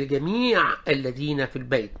فيضيء للجميع الذين في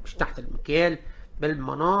البيت. مش تحت المكيال بل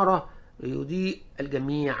منارة يضيء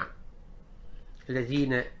الجميع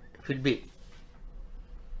الذين في البيت.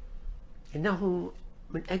 إنه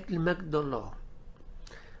من أجل مجد الله.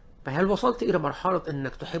 فهل وصلت إلى مرحلة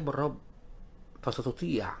أنك تحب الرب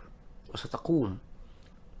فستطيع وستقوم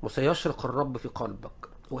وسيشرق الرب في قلبك؟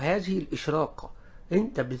 وهذه الإشراقة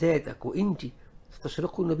أنت بذاتك وأنت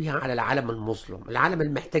ستشرقون بها على العالم المظلم، العالم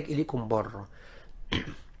المحتاج إليكم بره.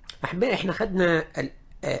 أحبائي، احنا خدنا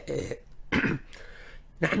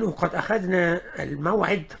نحن قد أخذنا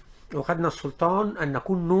الموعد وأخذنا السلطان أن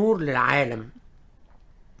نكون نور للعالم.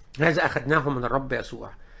 هذا أخذناه من الرب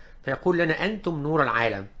يسوع، فيقول لنا: أنتم نور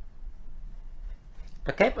العالم.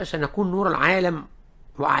 فكيف سنكون نور العالم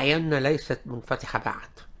وأعيننا ليست منفتحة بعد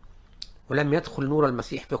ولم يدخل نور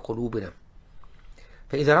المسيح في قلوبنا؟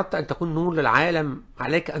 فإذا أردت أن تكون نور للعالم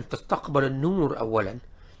عليك أن تستقبل النور أولا،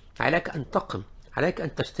 عليك أن تقم، عليك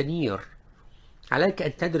أن تستنير، عليك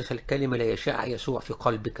أن تدرس الكلمة ليشاع يسوع في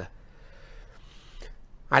قلبك،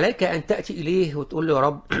 عليك أن تأتي إليه وتقول له: يا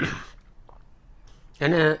رب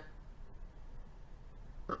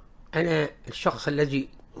أنا الشخص الذي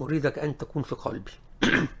أريدك أن تكون في قلبي.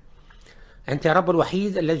 أنت يا رب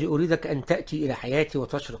الوحيد الذي أريدك أن تأتي إلى حياتي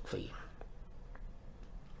وتشرق فيه.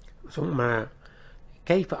 ثم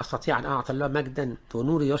كيف أستطيع أن أعطي الله مجدا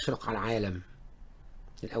ونوري يشرق على العالم؟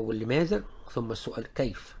 الأول لماذا؟ ثم السؤال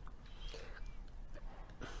كيف؟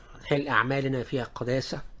 هل أعمالنا فيها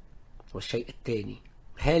قداسة؟ والشيء الثاني: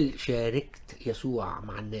 هل شاركت يسوع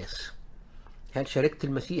مع الناس؟ هل شاركت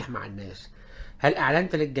المسيح مع الناس؟ هل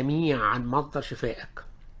أعلنت للجميع عن مصدر شفائك؟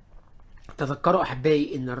 تذكروا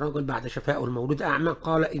أحبائي أن الرجل بعد شفائه المولود أعمى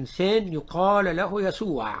قال: إنسان يقال له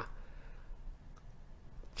يسوع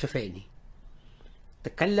شفاني.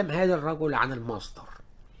 تكلم هذا الرجل عن المصدر.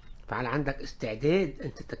 فهل عندك استعداد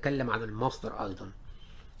أن تتكلم عن المصدر أيضا؟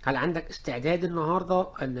 هل عندك استعداد النهاردة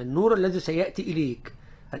أن النور الذي سيأتي إليك،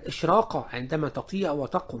 الإشراقة عندما تطيع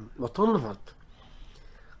وتقم وتنهض،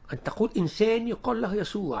 أن تقول: إنسان يقال له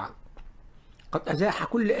يسوع قد أزاح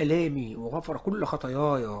كل ألامي وغفر كل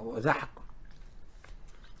خطاياي وأزاح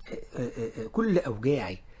كل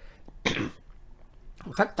أوجاعي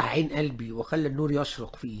وفتح عين قلبي وخلى النور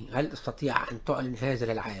يشرق فيه. هل تستطيع أن تعلن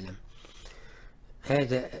هذا للعالم؟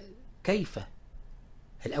 هذا كيف؟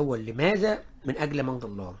 الأول لماذا؟ من أجل مجد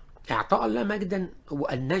الله. إعطاء الله مجدا هو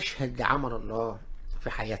أن نشهد لعمل الله في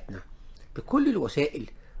حياتنا بكل الوسائل،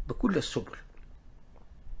 بكل السبل.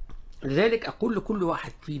 لذلك أقول لكل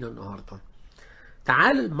واحد فينا النهاردة: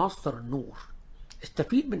 تعال المصدر النور،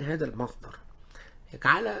 استفيد من هذا المصدر،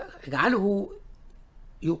 اجعله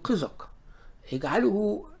يوقظك،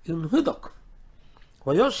 اجعله ينهضك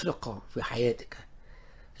ويشرق في حياتك.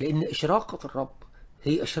 لأن إشراقة الرب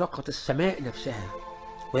هي إشراقة السماء نفسها،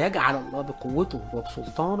 ويجعل الله بقوته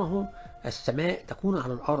وبسلطانه السماء تكون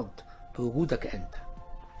على الأرض بوجودك أنت.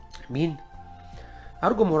 أمين.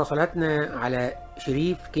 أرجو مراسلاتنا على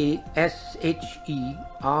شريف KSHERIFK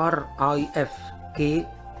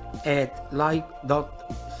 @live.ca.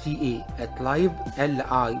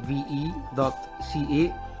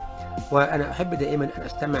 وأنا أحب دائما أن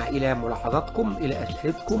أستمع إلى ملاحظاتكم، إلى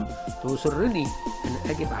أسئلتكم. تسرني أن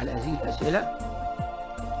أجب على هذه الأسئلة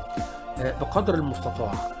بقدر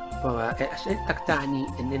المستطاع، وأسئلتك تعني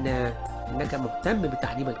أنك مهتم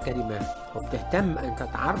بتعليم الكلمة وبتهتم أن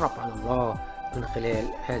تتعرف على الله من خلال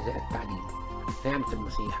هذا التعليم. نعمة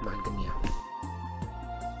المسيح مع الجميع.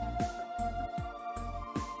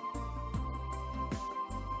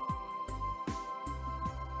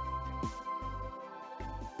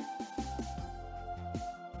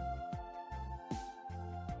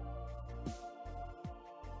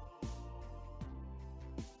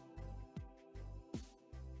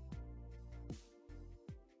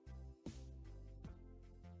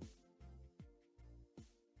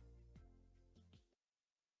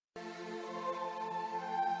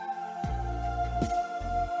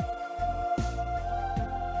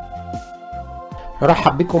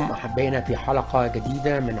 نرحب بكم أحبائنا في حلقة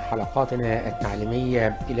جديدة من حلقاتنا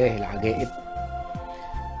التعليمية إله العجائب،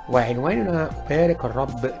 وعنواننا أبارك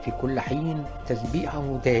الرب في كل حين،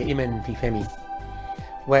 تسبيحه دائما في فمي.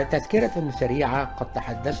 وتذكرة سريعة، قد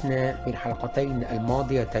تحدثنا في الحلقتين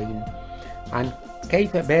الماضيتين عن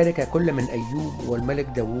كيف بارك كل من أيوب والملك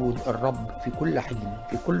داود الرب في كل حين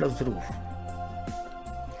في كل الظروف.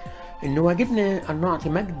 إن واجبنا أن نعطي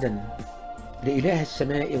مجدا لإله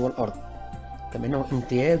السماء والأرض، كما أنه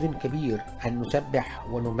امتياز كبير أن نسبح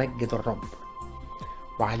ونمجد الرب.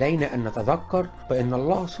 وعلينا أن نتذكر بأن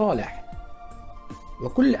الله صالح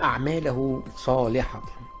وكل أعماله صالحة.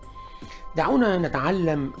 دعونا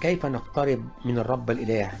نتعلم كيف نقترب من الرب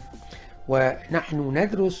الإله، ونحن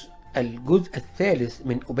ندرس الجزء الثالث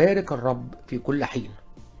من أبارك الرب في كل حين.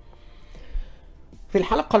 في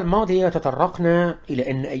الحلقة الماضية تطرقنا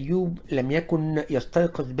إلى أن أيوب لم يكن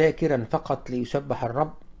يستيقظ باكرا فقط ليسبح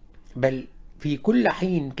الرب، بل في كل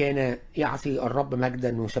حين كان يعطي الرب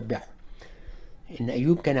مجدا ويسبحه. إن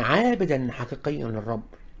أيوب كان عابدا حقيقيا للرب.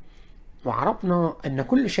 وعرفنا أن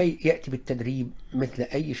كل شيء يأتي بالتدريب مثل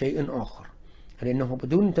أي شيء آخر، لأنه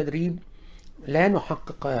بدون تدريب لا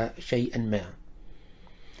نحقق شيئا ما.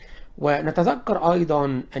 ونتذكر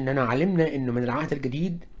أيضا أننا علمنا أنه من العهد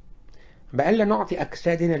الجديد بألا نعطي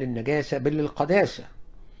أجسادنا للنجاسة بل للقداسة،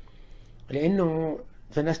 لأنه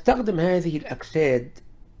سنستخدم هذه الأجساد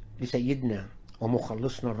لسيدنا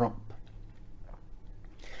ومخلصنا الرب.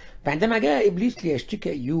 فعندما جاء إبليس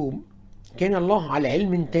ليشتكي أيوب، كان الله على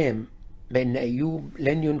علم تام بأن أيوب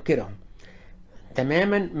لن ينكره،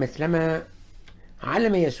 تماما مثلما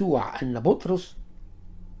علم يسوع أن بطرس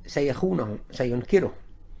سيخونه سينكره.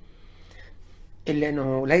 إلا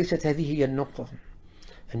أنه ليست هذه هي النقطة.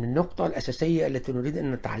 أن النقطة الأساسية التي نريد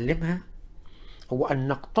أن نتعلمها هو أن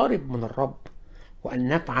نقترب من الرب وأن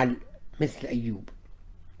نفعل مثل أيوب.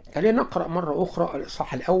 خلينا نقرأ مرة أخرى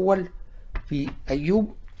الإصحاح الأول في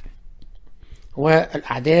أيوب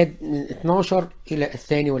والأعداد من 12 إلى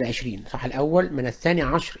 22. الإصحاح الأول من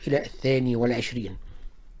 12 إلى 22.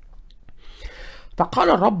 فقال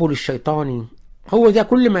الرب للشيطان: هو ذا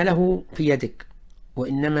كل ما له في يدك،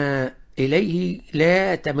 وإنما إليه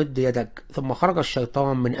لا تمد يدك. ثم خرج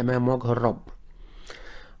الشيطان من أمام وجه الرب.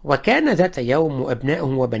 وكان ذات يوم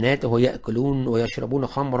وأبناؤه وبناته يأكلون ويشربون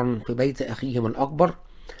خمرا في بيت أخيهم الأكبر،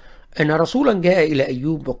 أن رسولا جاء إلى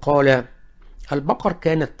أيوب وقال: البقر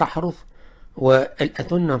كانت تحرث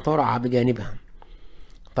والأثنة ترعى بجانبها،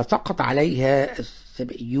 فسقط عليها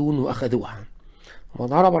السبئيون وأخذوها،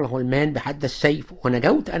 وضرب الغلمان بحد السيف،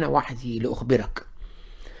 ونجوت أنا وحدي لأخبرك.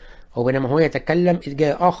 وبينما هو يتكلم إذ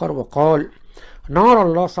جاء آخر وقال: نار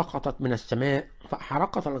الله سقطت من السماء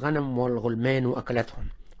فأحرقت الغنم والغلمان وأكلتهم،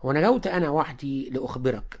 ونجوت أنا وحدي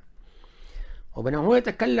لأخبرك. وبينما هو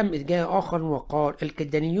يتكلم إذ جاء آخر وقال: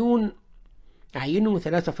 الكدانيون عينوا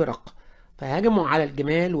 3 فرق فهجموا على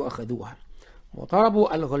الجمال وأخذوها،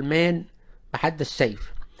 وضربوا الغلمان بحد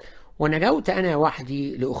السيف، ونجوت أنا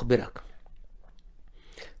وحدي لأخبرك.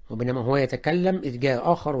 وبينما هو يتكلم إذ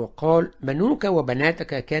جاء آخر وقال: بنوك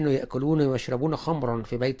وبناتك كانوا يأكلون ويشربون خمرا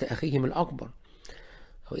في بيت أخيهم الأكبر،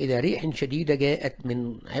 وإذا ريح شديدة جاءت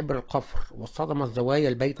من عبر القفر وصدمت زوايا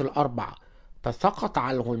البيت ال4 فسقط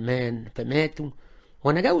على الغلمان فماتوا،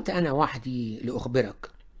 ونجوت أنا وحدي لأخبرك.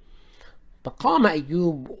 فقام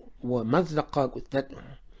أيوب ومزق جثته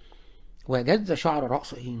وجز شعر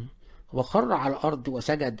رأسه وخر على الأرض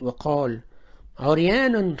وسجد وقال: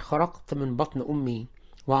 عريانا خرجت من بطن أمي،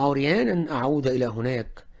 وعريانا أعود إلى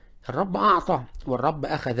هناك. الرب أعطى والرب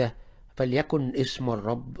أخذ، فليكن اسم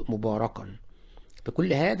الرب مباركا.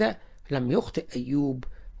 بكل هذا لم يخطئ أيوب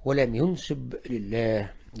ولم ينسب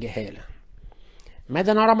لله جهالة.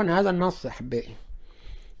 ماذا نرى من هذا النص أحبائي؟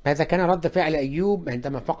 ماذا كان رد فعل أيوب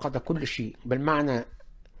عندما فقد كل شيء؟ بالمعنى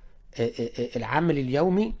العمل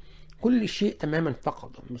اليومي كل شيء تماما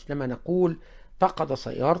فقده، مثلما نقول فقد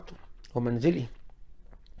سيارته ومنزله،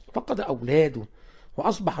 فقد أولاده،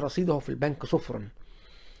 وأصبح رصيده في البنك صفرا.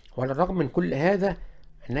 وعلى الرغم من كل هذا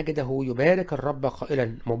نجده يبارك الرب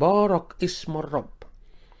قائلا مبارك اسم الرب.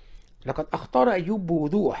 لقد اختار أيوب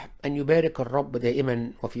بوضوح أن يبارك الرب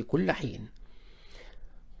دائما وفي كل حين.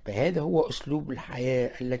 فهذا هو أسلوب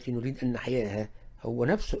الحياة التي نريد أن نحياها، هو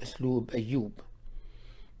نفس أسلوب أيوب،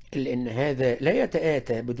 إلا أن هذا لا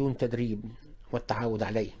يتآتى بدون تدريب والتعود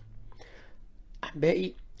عليه.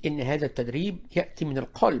 أحبائي، إن هذا التدريب يأتي من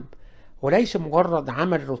القلب وليس مجرد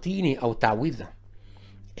عمل روتيني أو تعويذة.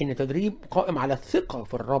 إن تدريب قائم على الثقة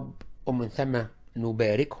في الرب ومن ثم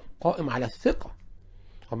نباركه، قائم على الثقة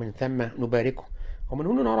ومن ثم نباركه. ومن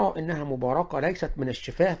هنا نرى إنها مباركة ليست من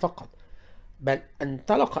الشفاه فقط، بل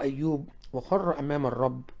انطلق أيوب وخر أمام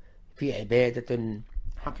الرب في عبادة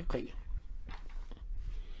حقيقية.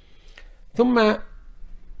 ثم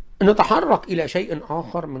نتحرك إلى شيء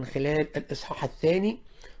آخر من خلال الإصحاح الثاني،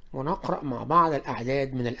 ونقرأ مع بعض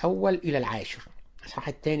الأعداد من الأول إلى العاشر. الإصحاح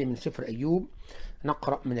الثاني من سفر أيوب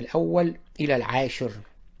نقرأ من الأول إلى العاشر،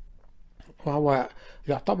 وهو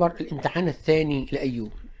يعتبر الامتحان الثاني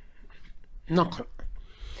لأيوب. نقرأ: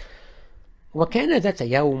 وكان ذات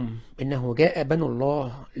يوم إنه جاء بنو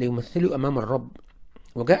الله ليمثلوا أمام الرب،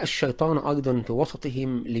 وجاء الشيطان أيضا في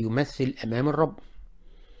وسطهم ليمثل أمام الرب.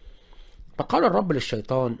 فقال الرب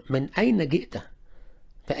للشيطان: من أين جئت؟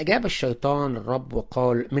 فأجاب الشيطان الرب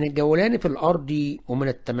وقال: من الجولان في الأرض ومن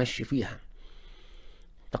التمشي فيها.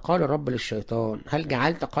 فقال الرب للشيطان: هل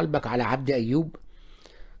جعلت قلبك على عبد أيوب؟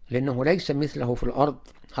 لأنه ليس مثله في الأرض،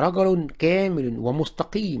 رجل كامل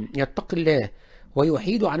ومستقيم يتقي الله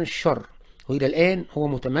ويحيد عن الشر، وإلى الآن هو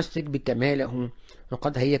متمسك بكماله،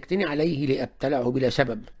 وقد هيجتني عليه لأبتلعه بلا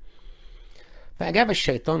سبب. فأجاب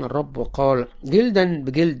الشيطان الرب وقال: جلدا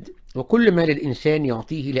بجلد، وكل ما للإنسان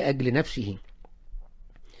يعطيه لأجل نفسه،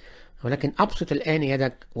 ولكن أبسط الآن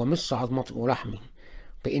يدك ومص عظمته ولحمه،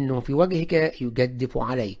 فإنه في وجهك يجدف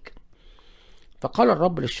عليك. فقال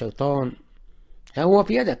الرب للشيطان: هو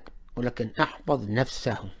في يدك، ولكن احفظ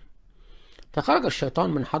نفسه. فخرج الشيطان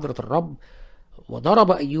من حضرة الرب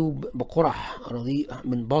وضرب أيوب بقرح رديء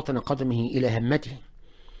من باطن قدمه إلى همته،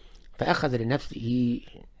 فأخذ لنفسه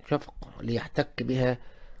شفق ليحتك بها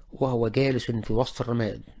وهو جالس في وسط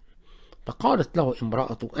الرماد. فقالت له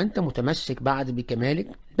امرأته: أنت متمسك بعد بكمالك؟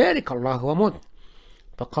 بارك الله ومت.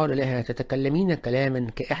 فقال لها: تتكلمين كلاما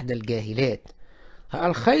كإحدى الجاهلات.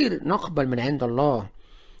 الخير نقبل من عند الله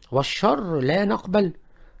والشر لا نقبل.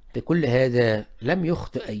 بكل هذا لم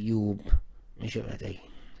يخطئ أيوب من جبهتيه.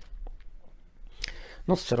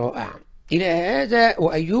 نص رائع. إلى هذا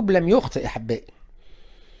وأيوب لم يخطئ أحبائي.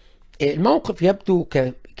 الموقف يبدو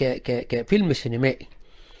كفيلم سينمائي.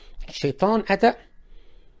 الشيطان أتى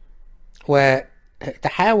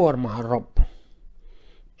وتحاور مع الرب.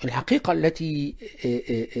 الحقيقة التي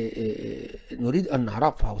نريد أن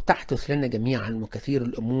نعرفها وتحدث لنا جميعا، وكثير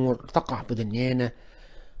الأمور تقع في دنيانا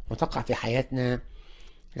وتقع في حياتنا،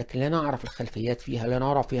 لكن لا نعرف الخلفيات فيها، لا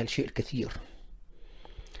نرى فيها الشيء الكثير.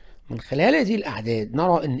 من خلال هذه الأعداد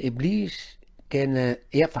نرى أن إبليس كان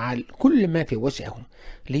يفعل كل ما في وسعه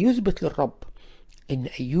ليثبت للرب أن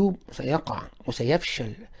أيوب سيقع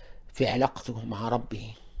وسيفشل في علاقته مع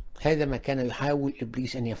ربه. هذا ما كان يحاول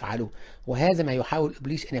إبليس أن يفعله، وهذا ما يحاول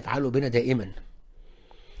إبليس أن يفعله بنا دائما.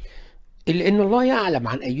 إلا أن الله يعلم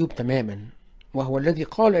عن أيوب تماما، وهو الذي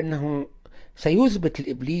قال أنه سيثبت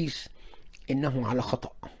لإبليس أنه على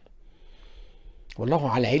خطأ، والله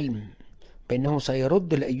على علم بأنه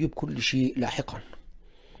سيرد لأيوب كل شيء لاحقا.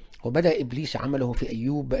 وبدأ إبليس عمله في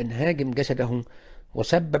أيوب بأن هاجم جسده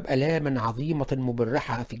وسبب ألاما عظيمة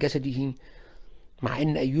مبرحة في جسده، مع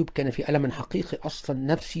أن أيوب كان في ألم حقيقي أصلا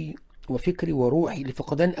نفسي وفكري وروحي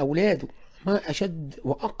لفقدان أولاده. ما أشد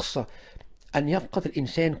وأقصى أن يفقد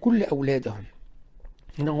الإنسان كل أولاده،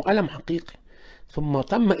 إنه ألم حقيقي، ثم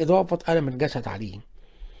تم إضافة ألم الجسد عليه.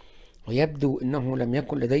 ويبدو أنه لم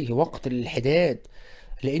يكن لديه وقت للحداد،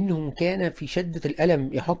 لأنه كان في شدة الألم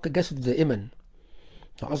يحك جسده دائما،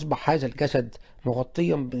 فأصبح هذا الجسد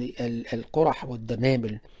مغطيا بالقرح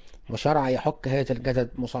والدمامل، وشرع يحك هذا الجسد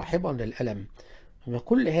مصاحبا للألم.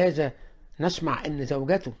 وكل هذا نسمع أن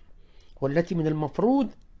زوجته، والتي من المفروض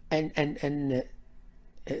أن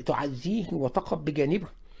تعزيه وتقف بجانبه،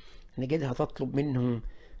 نجدها تطلب منه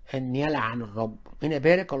أن يلعن الرب. هنا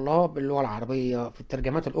بارك الله باللغة العربية، في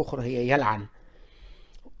الترجمات الأخرى هي يلعن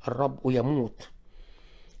الرب ويموت،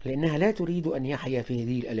 لأنها لا تريد أن يحيا في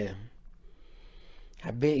هذه الآلام.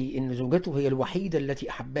 أحبائي، إن زوجته هي الوحيدة التي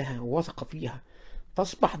أحبها ووثق فيها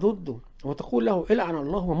تصبح ضده وتقول له العن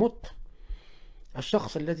الله ومت.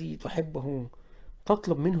 الشخص الذي تحبه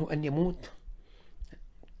تطلب منه أن يموت.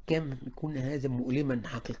 كم يكون هذا مؤلما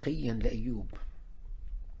حقيقيا لأيوب.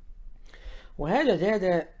 وهذا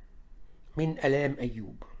زاد من ألام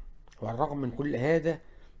أيوب. والرغم من كل هذا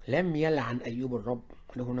لم يلعن أيوب الرب،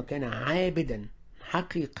 لأنه كان عابدا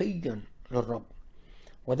حقيقيا للرب.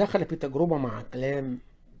 ودخل في تجربة مع كلام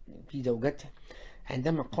في زوجته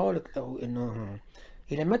عندما قالت له إنه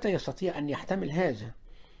إلى متى يستطيع أن يحتمل هذا؟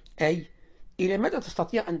 أي إلى متى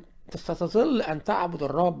تستطيع أن ستظل أن تعبد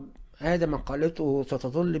الرب؟ هذا ما قالته،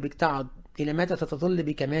 ستظل بك تعب. إلى متى ستظل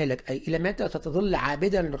بكمالك؟ أي إلى متى ستظل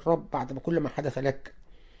عابدا للرب بعد ما كل ما حدث لك؟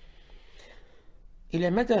 إلى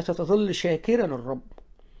متى ستظل شاكرا الرب؟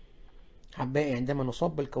 أحبائي، عندما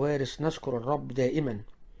نصاب بالكوارث نشكر الرب دائما،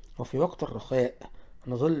 وفي وقت الرخاء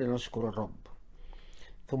نظل نشكر الرب.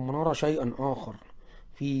 ثم نرى شيئا آخر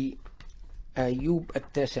في أيوب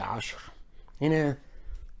 19. هنا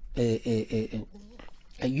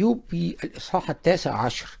أيوب في الإصحاح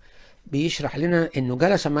 19 بيشرح لنا أنه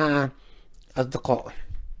جلس مع أصدقائه.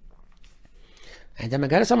 عندما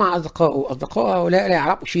جلس مع أصدقائه هؤلاء لا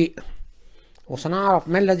يعرفوا شيء، وسنعرف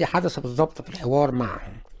ما الذي حدث بالضبط في الحوار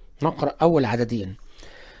معهم. نقرأ أول عددين.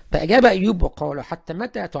 فأجاب أيوب وقال: حتى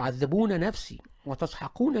متى تعذبون نفسي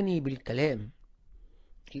وتسحقونني بالكلام؟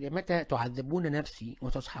 إلى متى تعذبون نفسي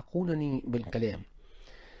وتسحقونني بالكلام؟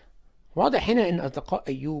 واضح هنا أن أصدقاء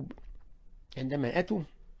أيوب عندما أتوا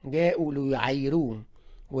جاءوا ليعيروه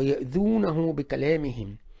ويؤذونه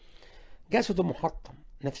بكلامهم. جسده محطم،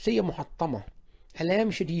 نفسية محطمة،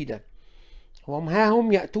 آلام شديدة، وهم ها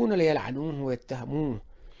هم يأتون ليلعنوه ويتهموه.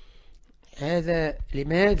 هذا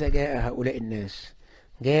لماذا جاء هؤلاء الناس؟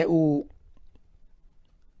 جاءوا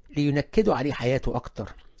لينكدوا عليه حياته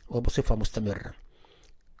أكتر وبصفة مستمرة.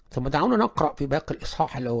 ثم دعونا نقرأ في باقي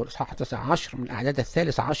الإصحاح اللي هو الإصحاح 19 من الأعداد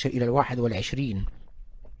 13 إلى 21.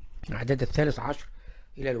 الأعداد 13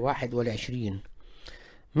 إلى 21.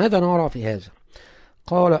 ماذا نرى في هذا؟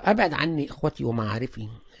 قال: أبعد عني إخوتي ومعارفي،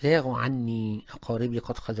 زاغوا عني أقاربي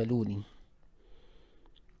قد خذلوني،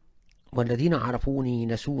 والذين عرفوني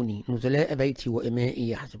نسوني، نزلاء بيتي وإمائي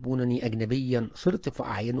يحسبونني أجنبيا، صرت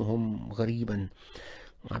فأعينهم غريبا.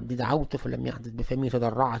 عبدي دعوت فلم يحدث بفمي،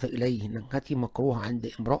 تضرعت إليه، نكهتي مكروهة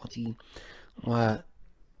عند امرأتي،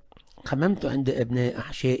 وخممت عند أبناء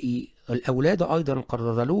أحشائي، الأولاد أيضا قد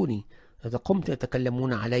رذلوني، إذا قمت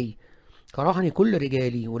يتكلمون علي، كرهني كل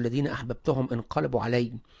رجالي، والذين أحببتهم انقلبوا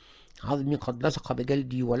علي، عظمي قد لصق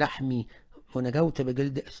بجلدي ولحمي، ونجوت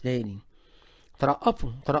بجلد أسناني.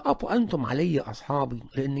 ترأفوا أنتم علي أصحابي،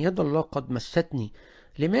 لأن يد الله قد مستني،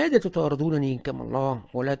 لماذا تطاردونني كما الله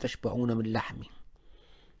ولا تشبعون من لحمي؟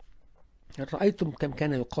 رأيتم كم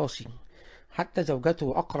كان يقاسي، حتى زوجته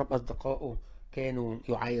وأقرب أصدقائه كانوا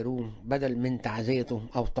يعايرون بدل من تعزيته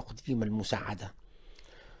أو تقديم المساعدة.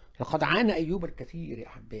 لقد عانى أيوب الكثير يا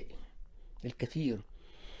أحبائي، الكثير،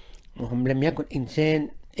 وهم لم يكن إنسان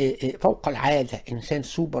فوق العادة، إنسان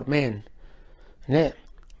سوبرمان، لا،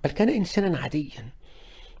 بل كان إنسانا عاديا،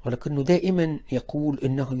 ولكنه دائما يقول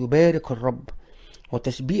إنه يبارك الرب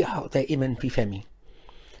وتسبيحه دائما في فمه.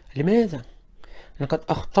 لماذا؟ لقد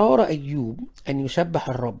اختار أيوب أن يسبح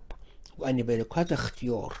الرب وأن يبارك. هذا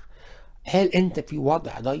اختيار. هل أنت في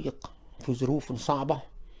وضع ضيق، في ظروف صعبة،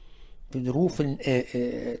 في ظروف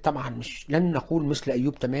طبعا مش لن نقول مثل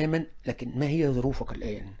أيوب تماما، لكن ما هي ظروفك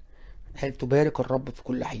الآن؟ هل تبارك الرب في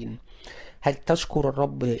كل حين؟ هل تشكر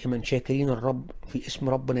الرب دائما، شاكرين الرب في اسم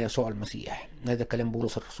ربنا يسوع المسيح؟ هذا كلام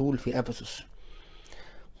بولس الرسول في أفسس.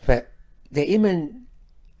 فدائما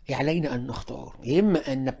علينا أن نختار، يا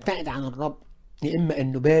إما أن نبتعد عن الرب، يا إما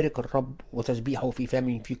أن نبارك الرب وتسبيحه في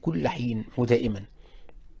فمه في كل حين ودائما.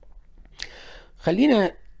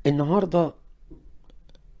 خلينا النهاردة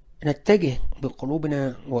نتجه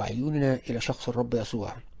بقلوبنا وعيوننا إلى شخص الرب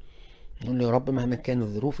يسوع. نقول له: يا رب، مهما كانت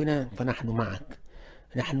ظروفنا فنحن معك،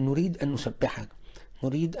 نحن نريد أن نسبحك،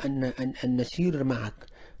 نريد أن نسير معك،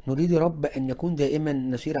 نريد يا رب أن يكون دائما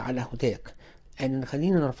نسير على هداك، أن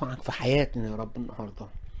خلينا نرفعك في حياتنا يا رب النهاردة،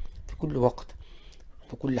 في كل وقت،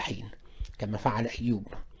 في كل حين، كما فعل أيوب.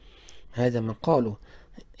 هذا من قاله.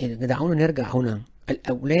 دعونا نرجع هنا.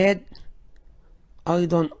 الأولاد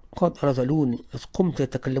أيضا قد رذلوني، إذ قمت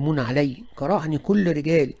يتكلمون علي، كرهني كل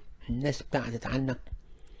رجالي. الناس ابتعدت عنك،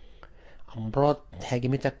 أمراض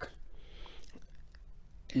هاجمتك،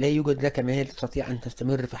 لا يوجد لك مال تستطيع أن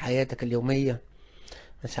تستمر في حياتك اليومية،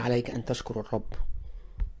 بس عليك أن تشكر الرب.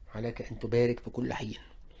 عليك أن تبارك في كل حين،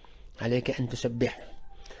 عليك أن تسبحه.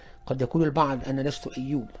 قد يقول البعض أنا لست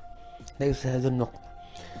أيوب، ليس هذه النقطة،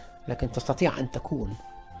 لكن تستطيع أن تكون،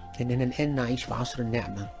 لأننا الآن نعيش في عصر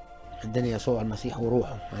النعمة. عندنا يسوع المسيح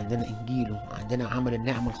وروحه، عندنا إنجيله، عندنا عمل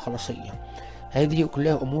النعمة الخلاصية. هذه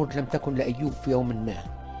كلها أمور لم تكن لأيوب في يوم ما.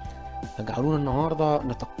 فجعلونا النهاردة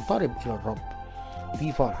نتقرب إلى الرب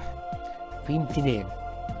في فرح، في امتنان،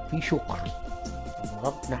 في شكر.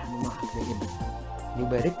 الرب نحن معك دائما.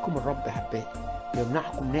 يبارككم الرب أحبائي،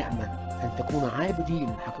 ويمنحكم نعمة أن تكونوا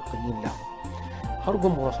عابدين حقيقيين له. أرجو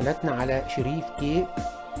مراسلاتنا على شريف كي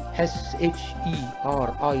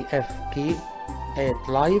SHERIFK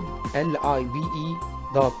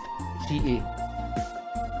 @live.ca.